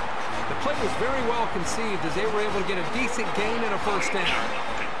line. The play was very well conceived as they were able to get a decent gain and a first down.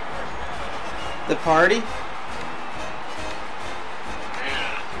 The party?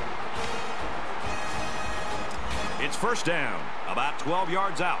 It's 1st down, about 12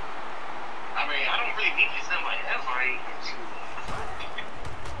 yards out. I mean, I don't really need to send my right.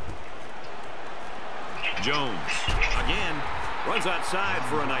 Jones, again, runs outside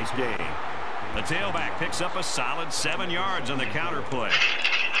for a nice gain. The tailback picks up a solid 7 yards on the counter play.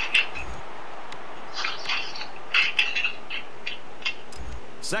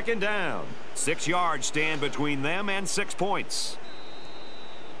 Second down. 6 yards stand between them and 6 points.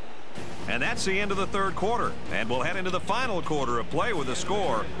 And that's the end of the 3rd quarter. And we'll head into the final quarter of play with the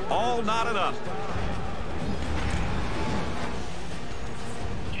score all knotted up.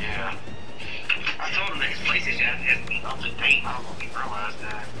 Yeah. I told him that his PlayStation has to be up to date. I don't know if he realized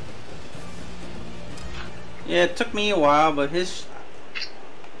that. Yeah, it took me a while, but his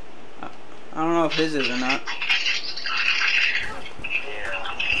I don't know if his is or not.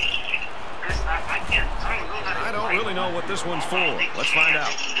 I don't really know what this one's for. Let's find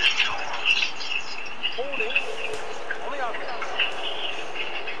out.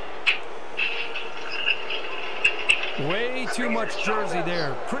 Way too much jersey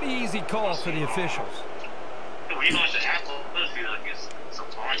there. Pretty easy call for the officials.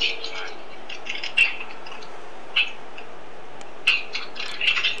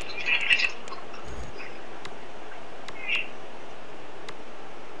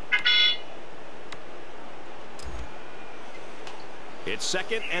 It's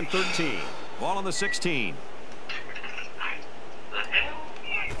 2nd and 13. Ball on the 16.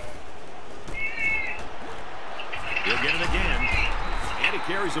 He'll get it again. And he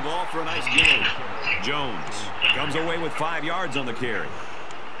carries the ball for a nice gain. Jones comes away with 5 yards on the carry.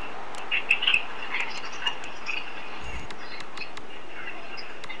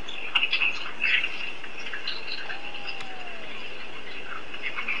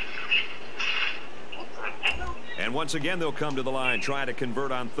 And once again, they'll come to the line, trying to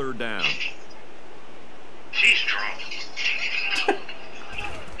convert on 3rd down. She's drunk.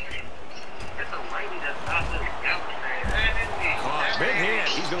 Big hit.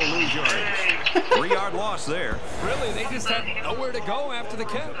 He's going to lose yardage. 3-yard loss there. Really, they just had nowhere to go after the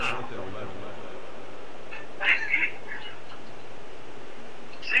catch.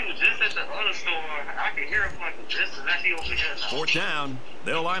 She was just at the other store. I could hear her from like a distance. Now she over here now. 4th down.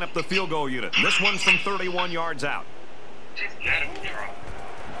 They'll line up the field goal unit. This one's from 31 yards out. She's got it drunk.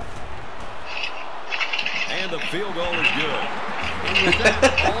 And the field goal is good. And with that,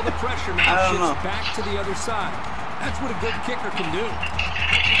 all the pressure now shifts back to the other side. That's what a good kicker can do.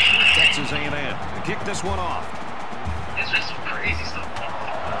 Texas A&M kick this one off. It's just some crazy stuff.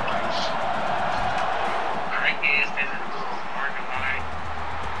 Crackheads in the parking lot.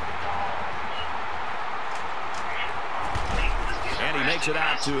 And he makes it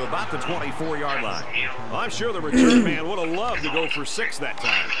out to about the 24-yard line. Well, I'm sure the return man would have loved to go for 6 that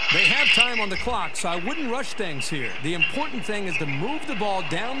time. They have time on the clock, so I wouldn't rush things here. The important thing is to move the ball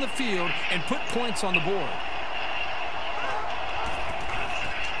down the field and put points on the board.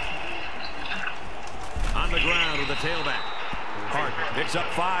 On the ground with the tailback. Hart picks up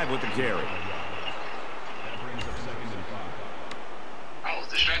 5 with the carry. I was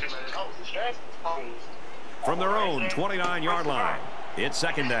distracted. From their own 29-yard line, it's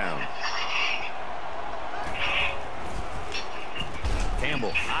 2nd down.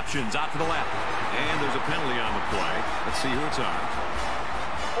 Campbell options out to the left. And there's a penalty on the play. Let's see who it's on.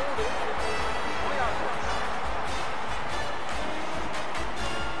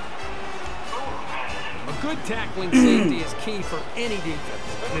 A good tackling safety is key for any defense.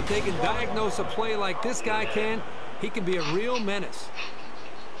 And if they can diagnose a play like this guy can, he can be a real menace.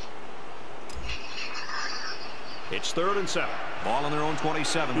 It's 3rd and 7. Ball on their own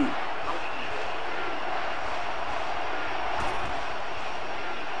 27.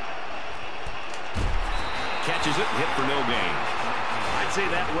 Catches it, hit for no gain. I'd say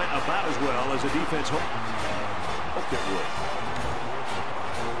that went about as well as the defense hoped it would.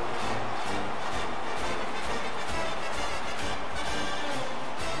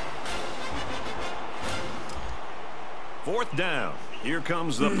 Fourth down. Here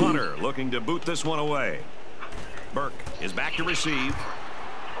comes the punter looking to boot this one away. Burke is back to receive.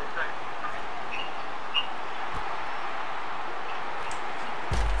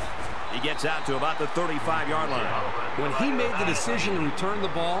 He gets out to about the 35-yard line. When he made the decision to return the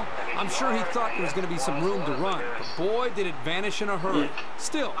ball, I'm sure he thought there was going to be some room to run. But boy, did it vanish in a hurry.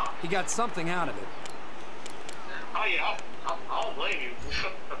 Still, he got something out of it. Oh, yeah. I don't blame you.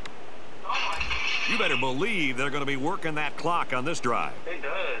 You better believe they're going to be working that clock on this drive. It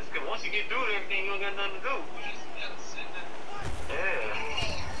does. Because once you get through everything, you don't got nothing to do.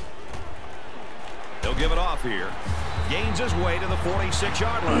 Yeah. They'll give it off here. Gains his way to the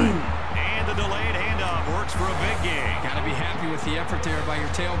 46-yard line. And the delayed handoff works for a big gain. Got to be happy with the effort there by your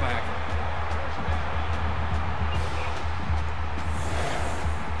tailback.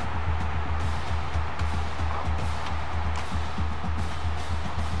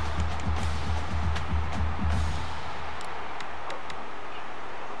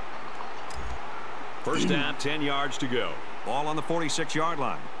 First down, 10 yards to go. Ball on the 46-yard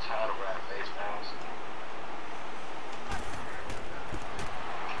line.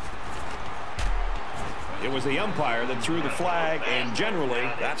 It was the umpire that threw the flag, and generally,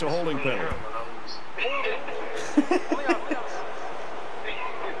 that's a holding penalty.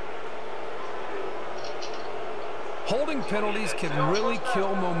 Holding penalties can really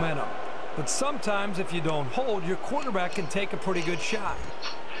kill momentum. But sometimes if you don't hold, your quarterback can take a pretty good shot.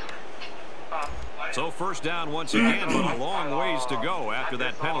 So first down once again, but a long ways to go after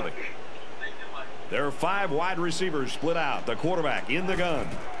that penalty. There are 5 wide receivers split out. The quarterback in the gun.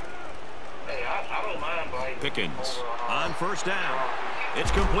 Hey, I don't mind Pickens on first down.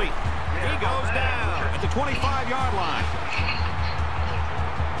 It's complete. He goes down at the 25-yard line.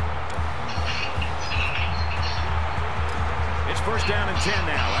 It's first down and 10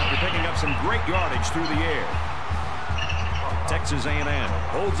 now after picking up some great yardage through the air. Texas A&M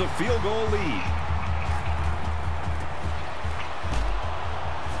holds a field goal lead.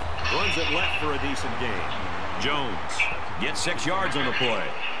 Runs it left for a decent gain. Jones gets 6 yards on the play.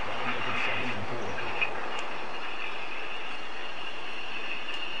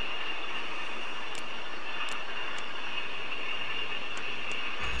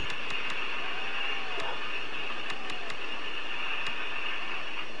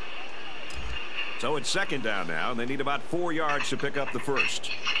 So it's second down now, and they need about 4 yards to pick up the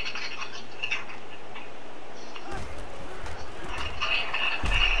first.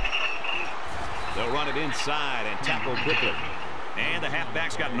 They'll run it inside and tackle quickly. And the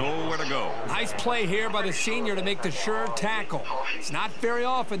halfback's got nowhere to go. Nice play here by the senior to make the sure tackle. It's not very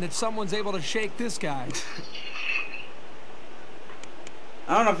often that someone's able to shake this guy.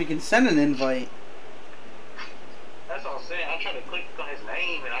 I don't know if you can send an invite. That's what I'm saying. I tried to click on his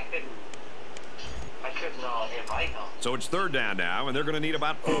name and I couldn't invite him. So it's third down now, and they're going to need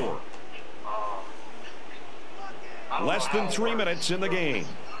about 4. Less than 3 minutes in the game.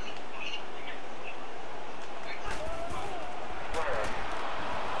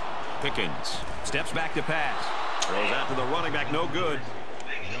 Pickens steps back to pass. Throws out to the running back, no good.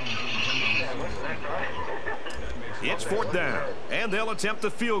 It's fourth down, and they'll attempt the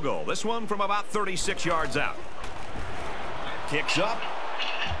field goal. This one from about 36 yards out. Kicks up,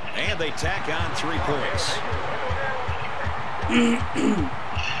 and they tack on 3 points.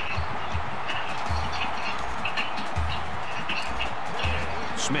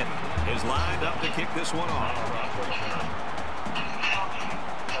 Smith is lined up to kick this one off.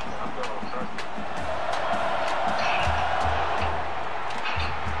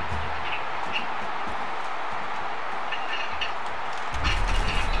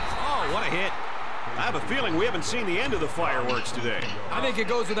 What a hit. I have a feeling we haven't seen the end of the fireworks today. I think it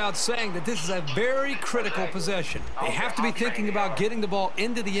goes without saying that this is a very critical possession. They have to be thinking about getting the ball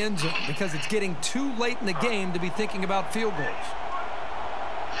into the end zone because it's getting too late in the game to be thinking about field goals.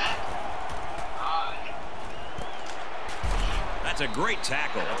 That's a great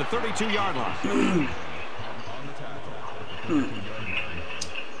tackle at the 32-yard line.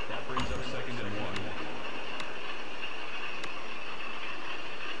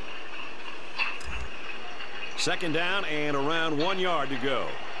 Second down and around 1 yard to go.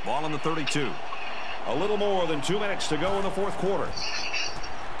 Ball on the 32. A little more than 2 minutes to go in the fourth quarter.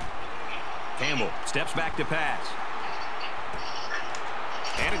 Campbell steps back to pass.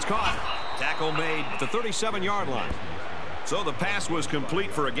 And it's caught. Tackle made at the 37-yard line. So the pass was complete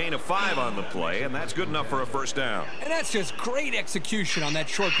for a gain of 5 on the play, and that's good enough for a first down. And that's just great execution on that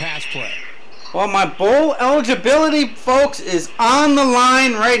short pass play. Well, my bowl eligibility, folks, is on the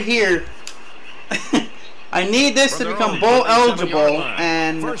line right here. I need this to become bowl eligible,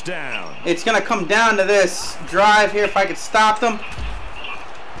 and first down. It's going to come down to this drive here if I could stop them.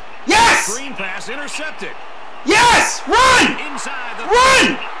 Yes! Screen pass intercepted. Yes! Run! Inside the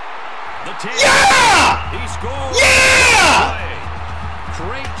Run! The 10. Yeah! He scores. Yeah!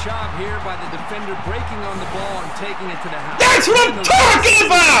 Great job here by the defender breaking on the ball and taking it to the house. That's what I'm talking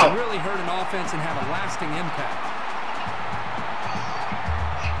about! Really hurt an offense and have a lasting impact.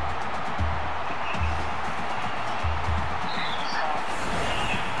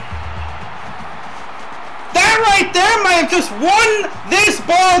 That right there might have just won this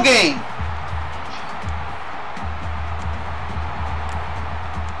ball game.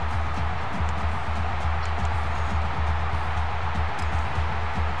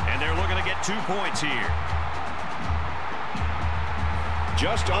 And they're looking to get 2 points here.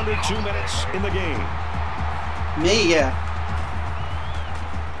 Just under 2 minutes in the game. Yeah.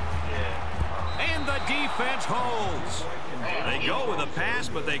 And the defense holds. They go with a pass,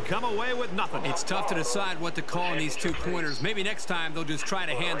 but they come away with nothing. It's tough to decide what to call on these 2 pointers. Maybe next time they'll just try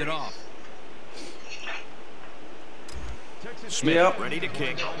to hand it off. Smith ready to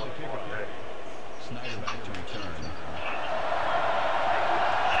kick.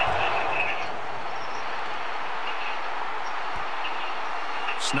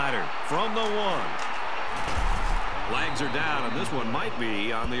 Snyder from the 1. Flags are down, and this one might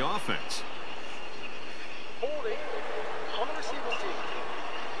be on the offense. Holding on the receiving team.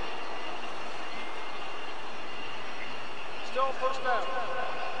 Still first down.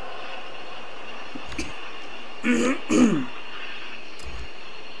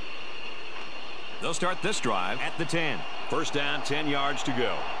 They'll start this drive at the 10. First down, 10 yards to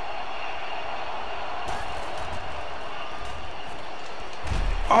go.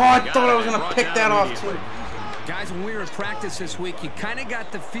 Oh, I thought I was going to pick that off too. Guys, when we were in practice this week, you kind of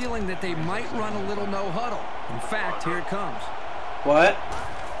got the feeling that they might run a little no huddle. In fact, here it comes. What?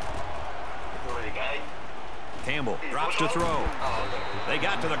 Campbell drops to throw. They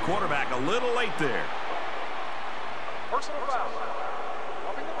got to the quarterback a little late there. Personal foul.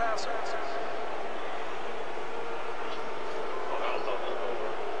 Roughing the passer.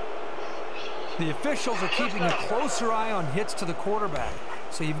 The officials are keeping a closer eye on hits to the quarterback.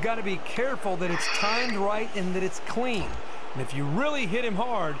 So you've got to be careful that it's timed right and that it's clean. And if you really hit him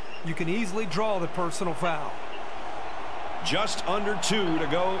hard, you can easily draw the personal foul. Just under 2 to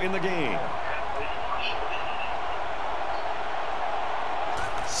go in the game.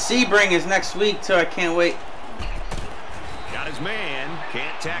 Sebring is next week, too. I can't wait. Got his man.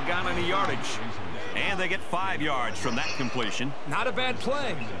 Can't tack on any yardage. And they get 5 yards from that completion. Not a bad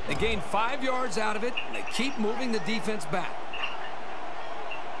play. They gain 5 yards out of it, and they keep moving the defense back.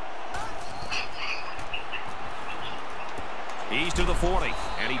 He's to the 40,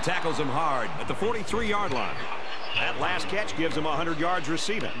 and he tackles him hard at the 43-yard line. That last catch gives him 100 yards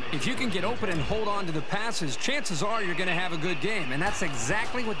receiving. If you can get open and hold on to the passes, chances are you're going to have a good game, and that's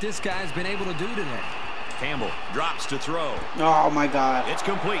exactly what this guy's been able to do today. Campbell drops to throw. Oh, my God. It's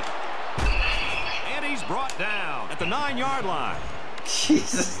complete. And he's brought down at the 9-yard line.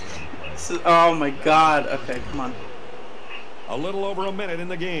 Jesus. Oh, my God. Okay, come on. A little over a minute in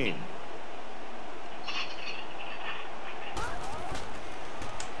the game.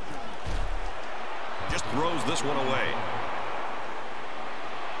 Just throws this one away.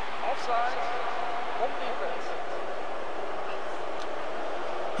 Offside. Home defense.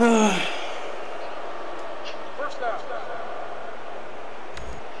 First down.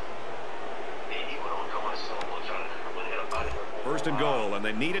 First and goal, and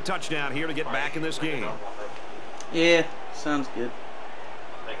they need a touchdown here to get back in this game. Yeah, sounds good.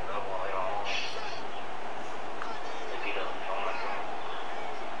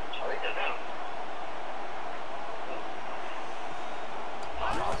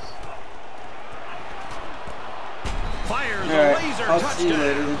 Fires a laser I'll see you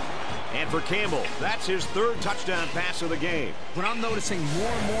later. touchdown. And for Campbell, that's his 3rd touchdown pass of the game. What I'm noticing more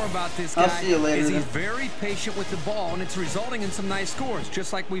and more about this guy see you later, is he's then. very patient with the ball, and it's resulting in some nice scores,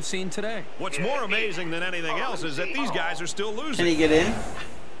 just like we've seen today. What's more amazing than anything else is that these guys are still losing. Can he get in?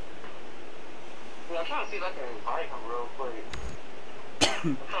 Yeah, I'm trying to see if I can invite him real quick.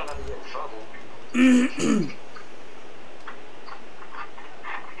 I'm trying not to get in trouble.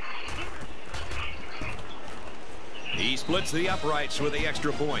 He splits the uprights with the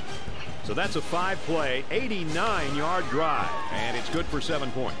extra point. So that's a 5-play, 89-yard drive, and it's good for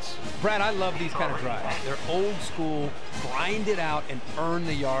 7 points. Brad, I love these kind of drives. They're old school, grind it out and earn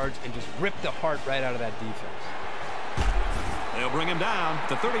the yards and just rip the heart right out of that defense. They'll bring him down at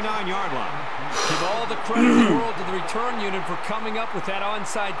the 39-yard line. Give all the credit in the world to the return unit for coming up with that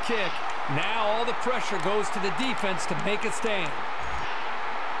onside kick. Now all the pressure goes to the defense to make it stand.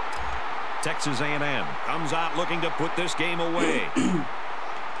 Texas A&M comes out looking to put this game away.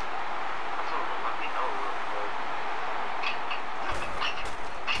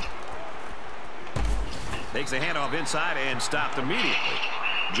 Takes the handoff inside and stopped immediately.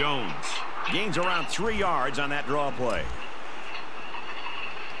 Jones gains around 3 yards on that draw play.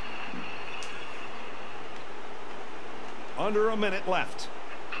 Under a minute left.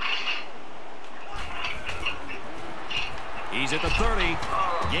 He's at the 30.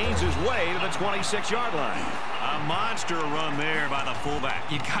 Gains his way to the 26-yard line. A monster run there by the fullback.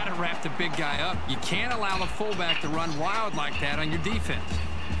 You got to wrap the big guy up. You can't allow the fullback to run wild like that on your defense.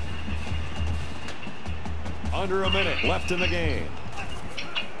 Under a minute left in the game.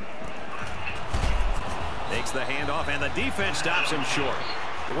 Takes the handoff, and the defense stops him short.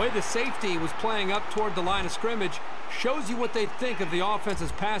 The way the safety was playing up toward the line of scrimmage shows you what they think of the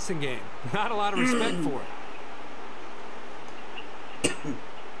offense's passing game. Not a lot of respect for it.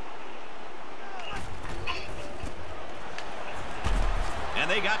 And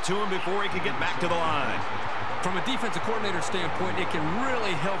they got to him before he could get back to the line. From a defensive coordinator standpoint, it can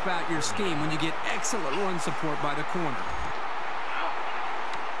really help out your scheme when you get excellent run support by the corner.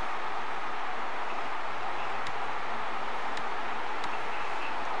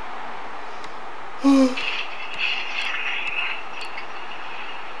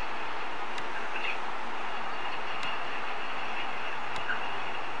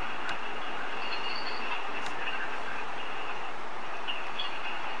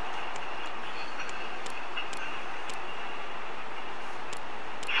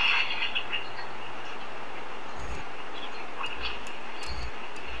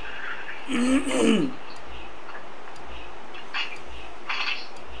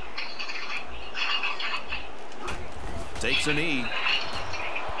 Takes a knee.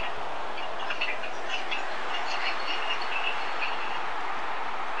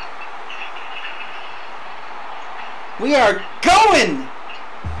 We are going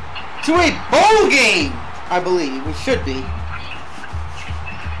to a bowl game, I believe. We should be.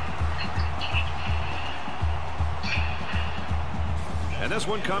 And this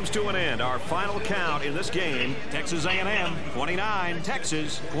one comes to an end. Our final count in this game, Texas A&M 29,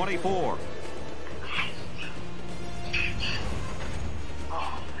 Texas 24.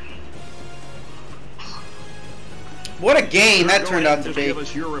 What a game that turned out to be.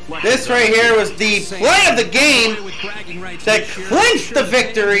 This right here was the play of the game that clinched the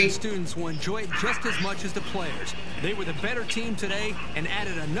victory. Students will enjoy it just as much as the players. They were the better team today and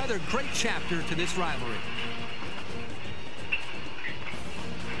added another great chapter to this rivalry.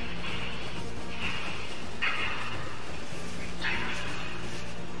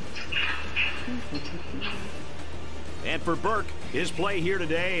 And for Burke, his play here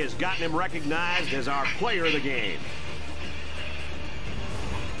today has gotten him recognized as our player of the game.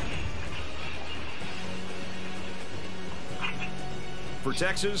 For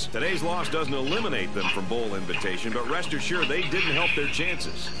Texas, today's loss doesn't eliminate them from bowl invitation, but rest assured they didn't help their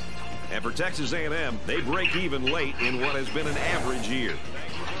chances. And for Texas A&M, they break even late in what has been an average year.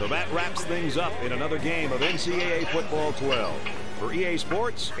 So that wraps things up in another game of NCAA Football 12. For EA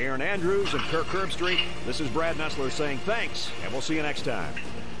Sports, Aaron Andrews and Kirk Herbstreit, this is Brad Nessler saying thanks, and we'll see you next time.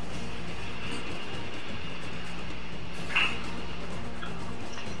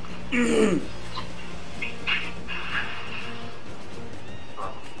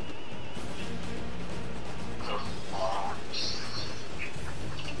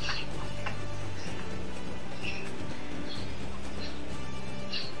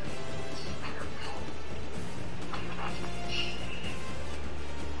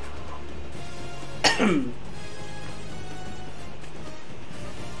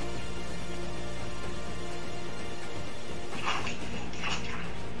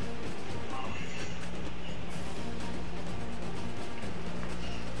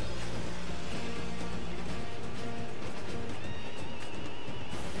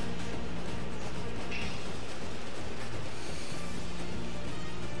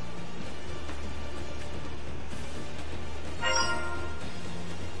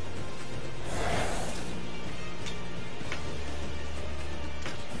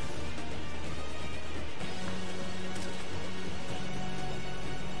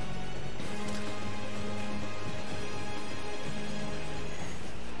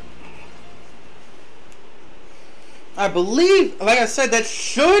 I believe, like I said, that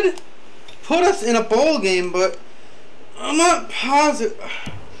should put us in a bowl game, but I'm not positive.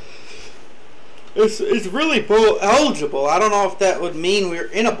 It's really bowl eligible. I don't know if that would mean we're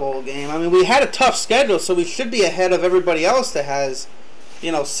in a bowl game. I mean, we had a tough schedule, so we should be ahead of everybody else that has,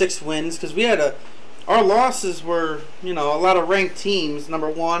 6 wins, because we had our losses were, a lot of ranked teams,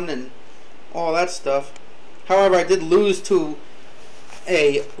 #1 and all that stuff. However, I did lose to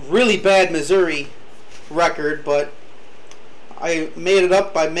a really bad Missouri record, but I made it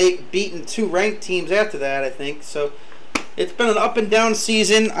up by beating 2 ranked teams after that, I think. So it's been an up and down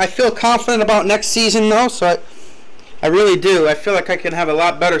season. I feel confident about next season, though, so I really do. I feel like I can have a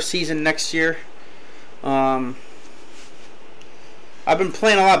lot better season next year. I've been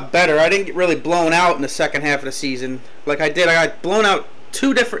playing a lot better. I didn't get really blown out in the second half of the season like I did. I got blown out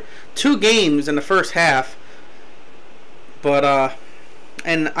 2 games in the first half. But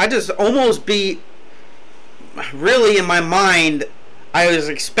and I just almost beat. Really, in my mind, I was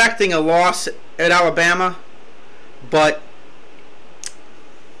expecting a loss at Alabama, but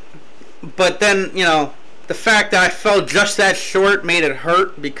then, the fact that I fell just that short made it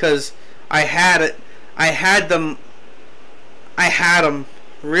hurt because I had them.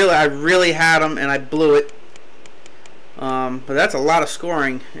 Really, I really had them, and I blew it. But that's a lot of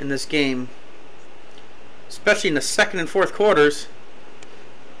scoring in this game, especially in the second and fourth quarters.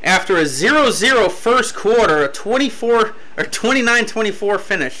 After a 0-0 first quarter, a 29-24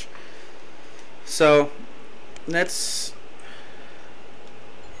 finish. So that's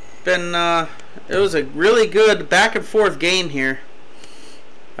been it was a really good back and forth game here.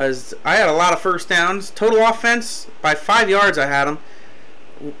 As I had a lot of first downs. Total offense by 5 yards I had them.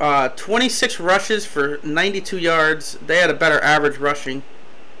 26 rushes for 92 yards. They had a better average rushing.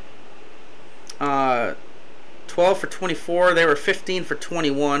 12 for 24. They were 15 for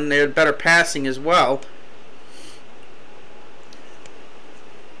 21. They had better passing as well.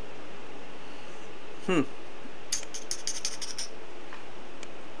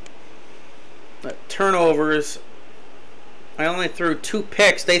 turnovers. I only threw 2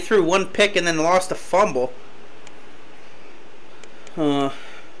 picks. They threw 1 pick and then lost a fumble.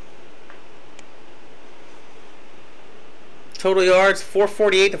 Total yards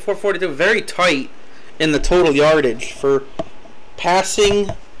 448 to 442. Very tight in the total yardage for passing,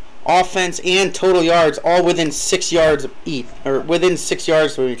 offense, and total yards, all within 6 yards of each, or within 6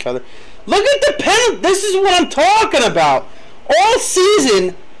 yards of each other. Look at the penalty. This is what I'm talking about. All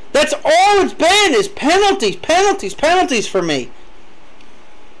season, that's all it's been is penalties, penalties, penalties for me.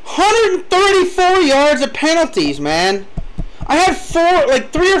 134 yards of penalties, man. I had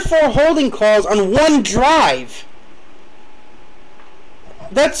 3 or 4 holding calls on 1 drive.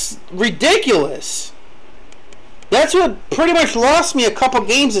 That's ridiculous. That's what pretty much lost me a couple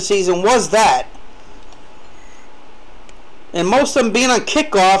games this season, was that. And most of them being on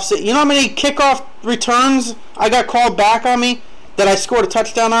kickoffs. You know how many kickoff returns I got called back on me that I scored a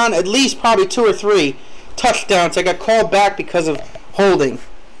touchdown on? At least probably 2 or 3 touchdowns I got called back because of holding.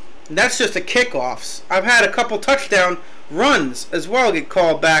 And that's just the kickoffs. I've had a couple touchdown runs as well get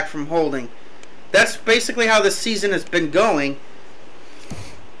called back from holding. That's basically how this season has been going.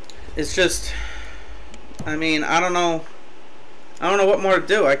 It's just, I mean, I don't know what more to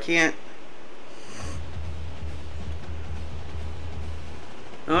do. I can't.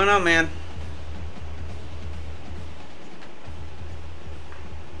 I don't know, man.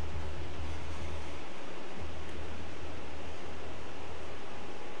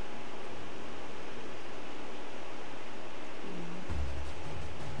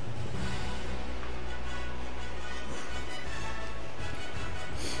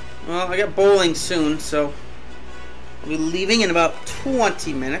 Well, I got bowling soon, so I'll be leaving in about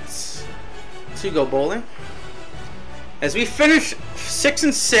 20 minutes to go bowling. As we finish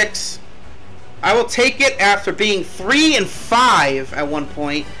 6-6, I will take it after being 3-5 at one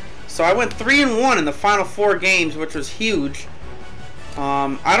point. So I went 3-1 in the final 4 games, which was huge.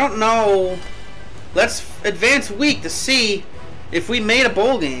 I don't know. Let's advance week to see if we made a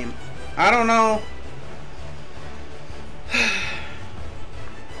bowl game. I don't know.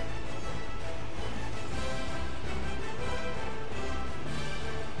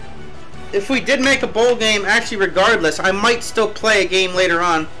 If we did make a bowl game, actually regardless, I might still play a game later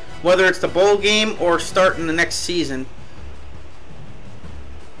on, whether it's the bowl game or starting the next season.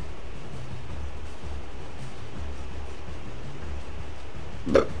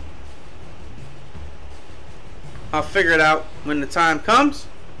 I'll figure it out when the time comes.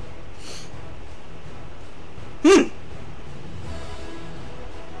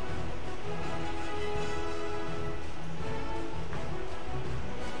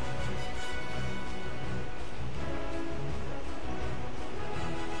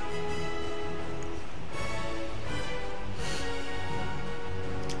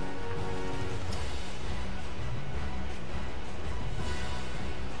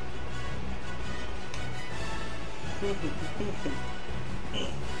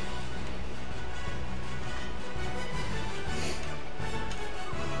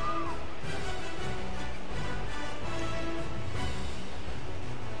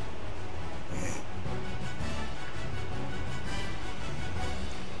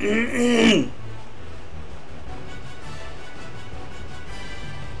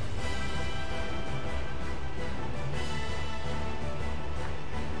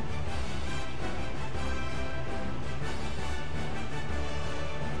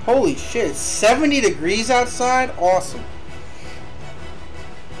 Holy shit, it's 70 degrees outside? Awesome.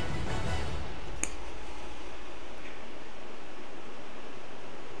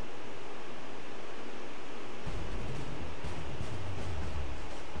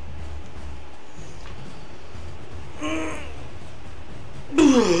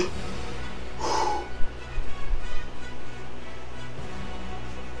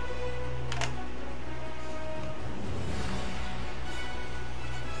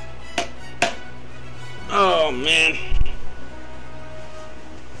 Oh, man.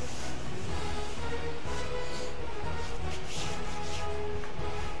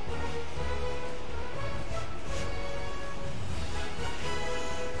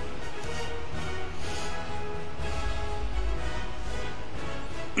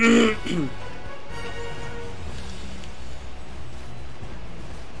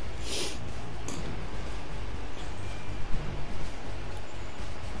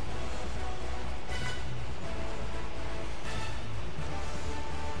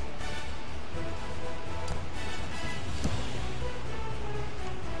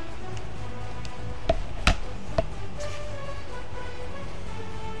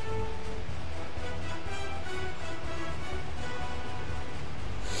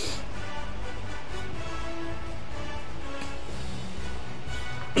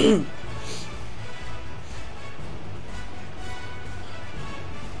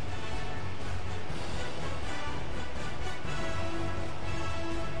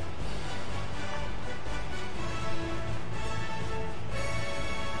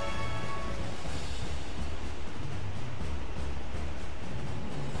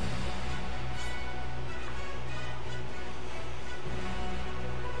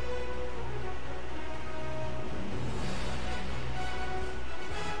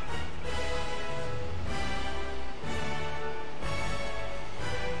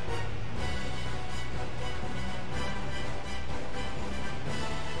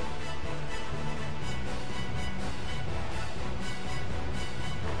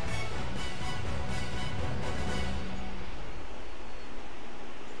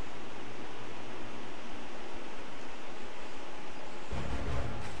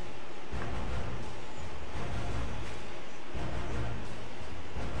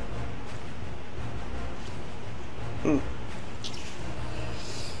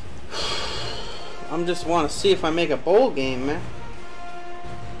 I'm just want to see if I make a bowl game, man.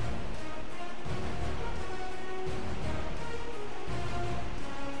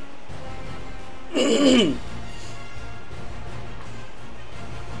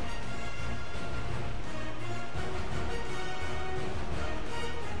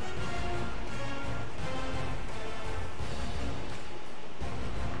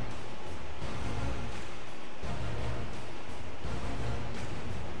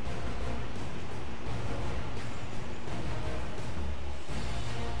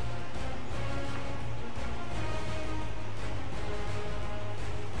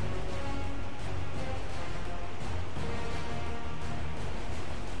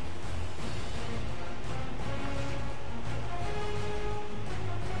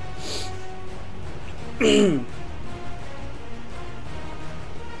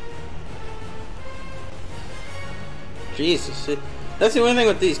 Jesus, that's the only thing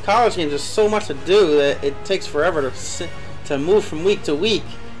with these college games. There's so much to do that it takes forever to move from week to week.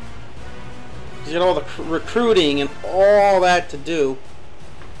 You get all the recruiting and all that to do.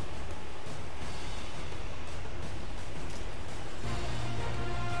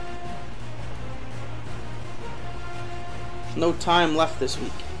 No time left this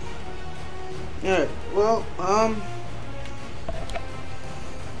week. Alright, well,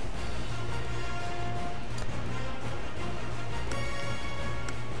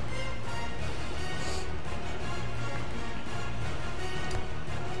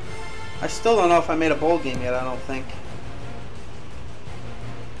 I still don't know if I made a bowl game yet, I don't think.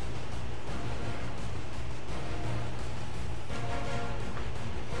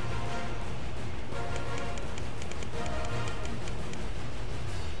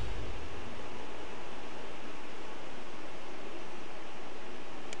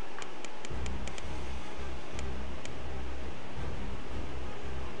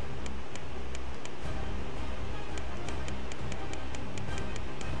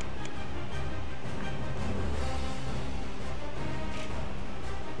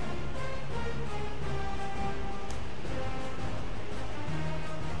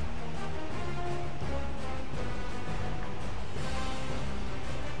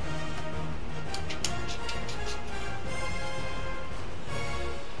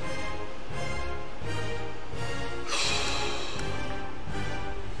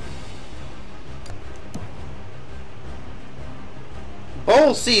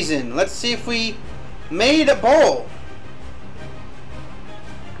 Bowl season. Let's see if we made a bowl.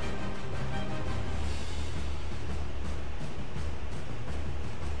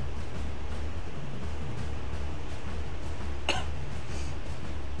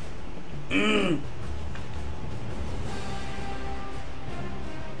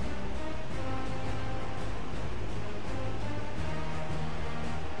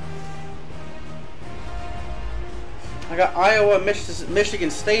 I got Iowa,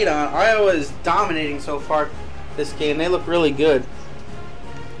 Michigan State on. Iowa is dominating so far this game. They look really good.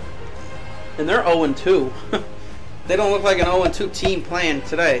 And they're 0-2. They don't look like an 0-2 team playing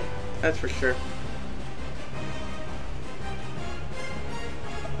today. That's for sure.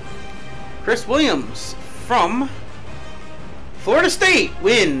 Chris Williams from Florida State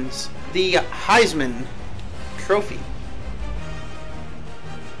wins the Heisman Trophy.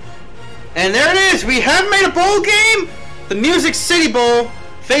 And there it is. We have made a bowl game. The Music City Bowl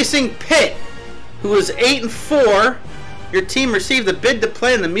facing Pitt, who is 8-4. Your team received a bid to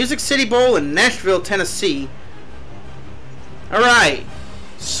play in the Music City Bowl in Nashville, Tennessee. Alright.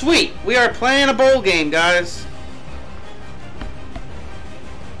 Sweet. We are playing a bowl game, guys.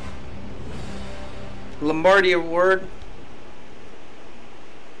 Lombardi Award.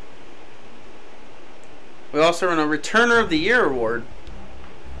 We also run a Returner of the Year award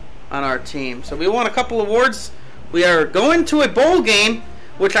on our team. So we won a couple awards. We are going to a bowl game,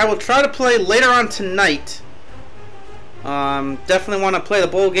 which I will try to play later on tonight. Definitely want to play the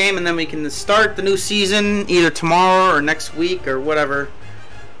bowl game, and then we can start the new season either tomorrow or next week or whatever.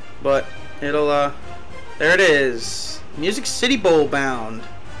 But it'll, there it is. Music City Bowl bound.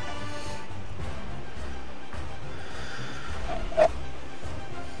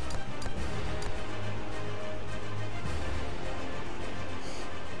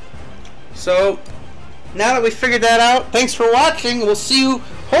 So, now that we figured that out, thanks for watching. We'll see you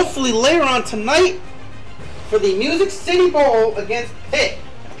hopefully later on tonight for the Music City Bowl against Pitt.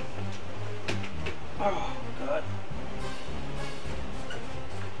 Oh, God.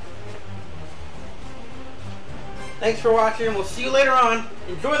 Thanks for watching, and we'll see you later on.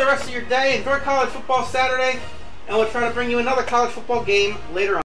 Enjoy the rest of your day. Enjoy College Football Saturday, and we'll try to bring you another college football game later on.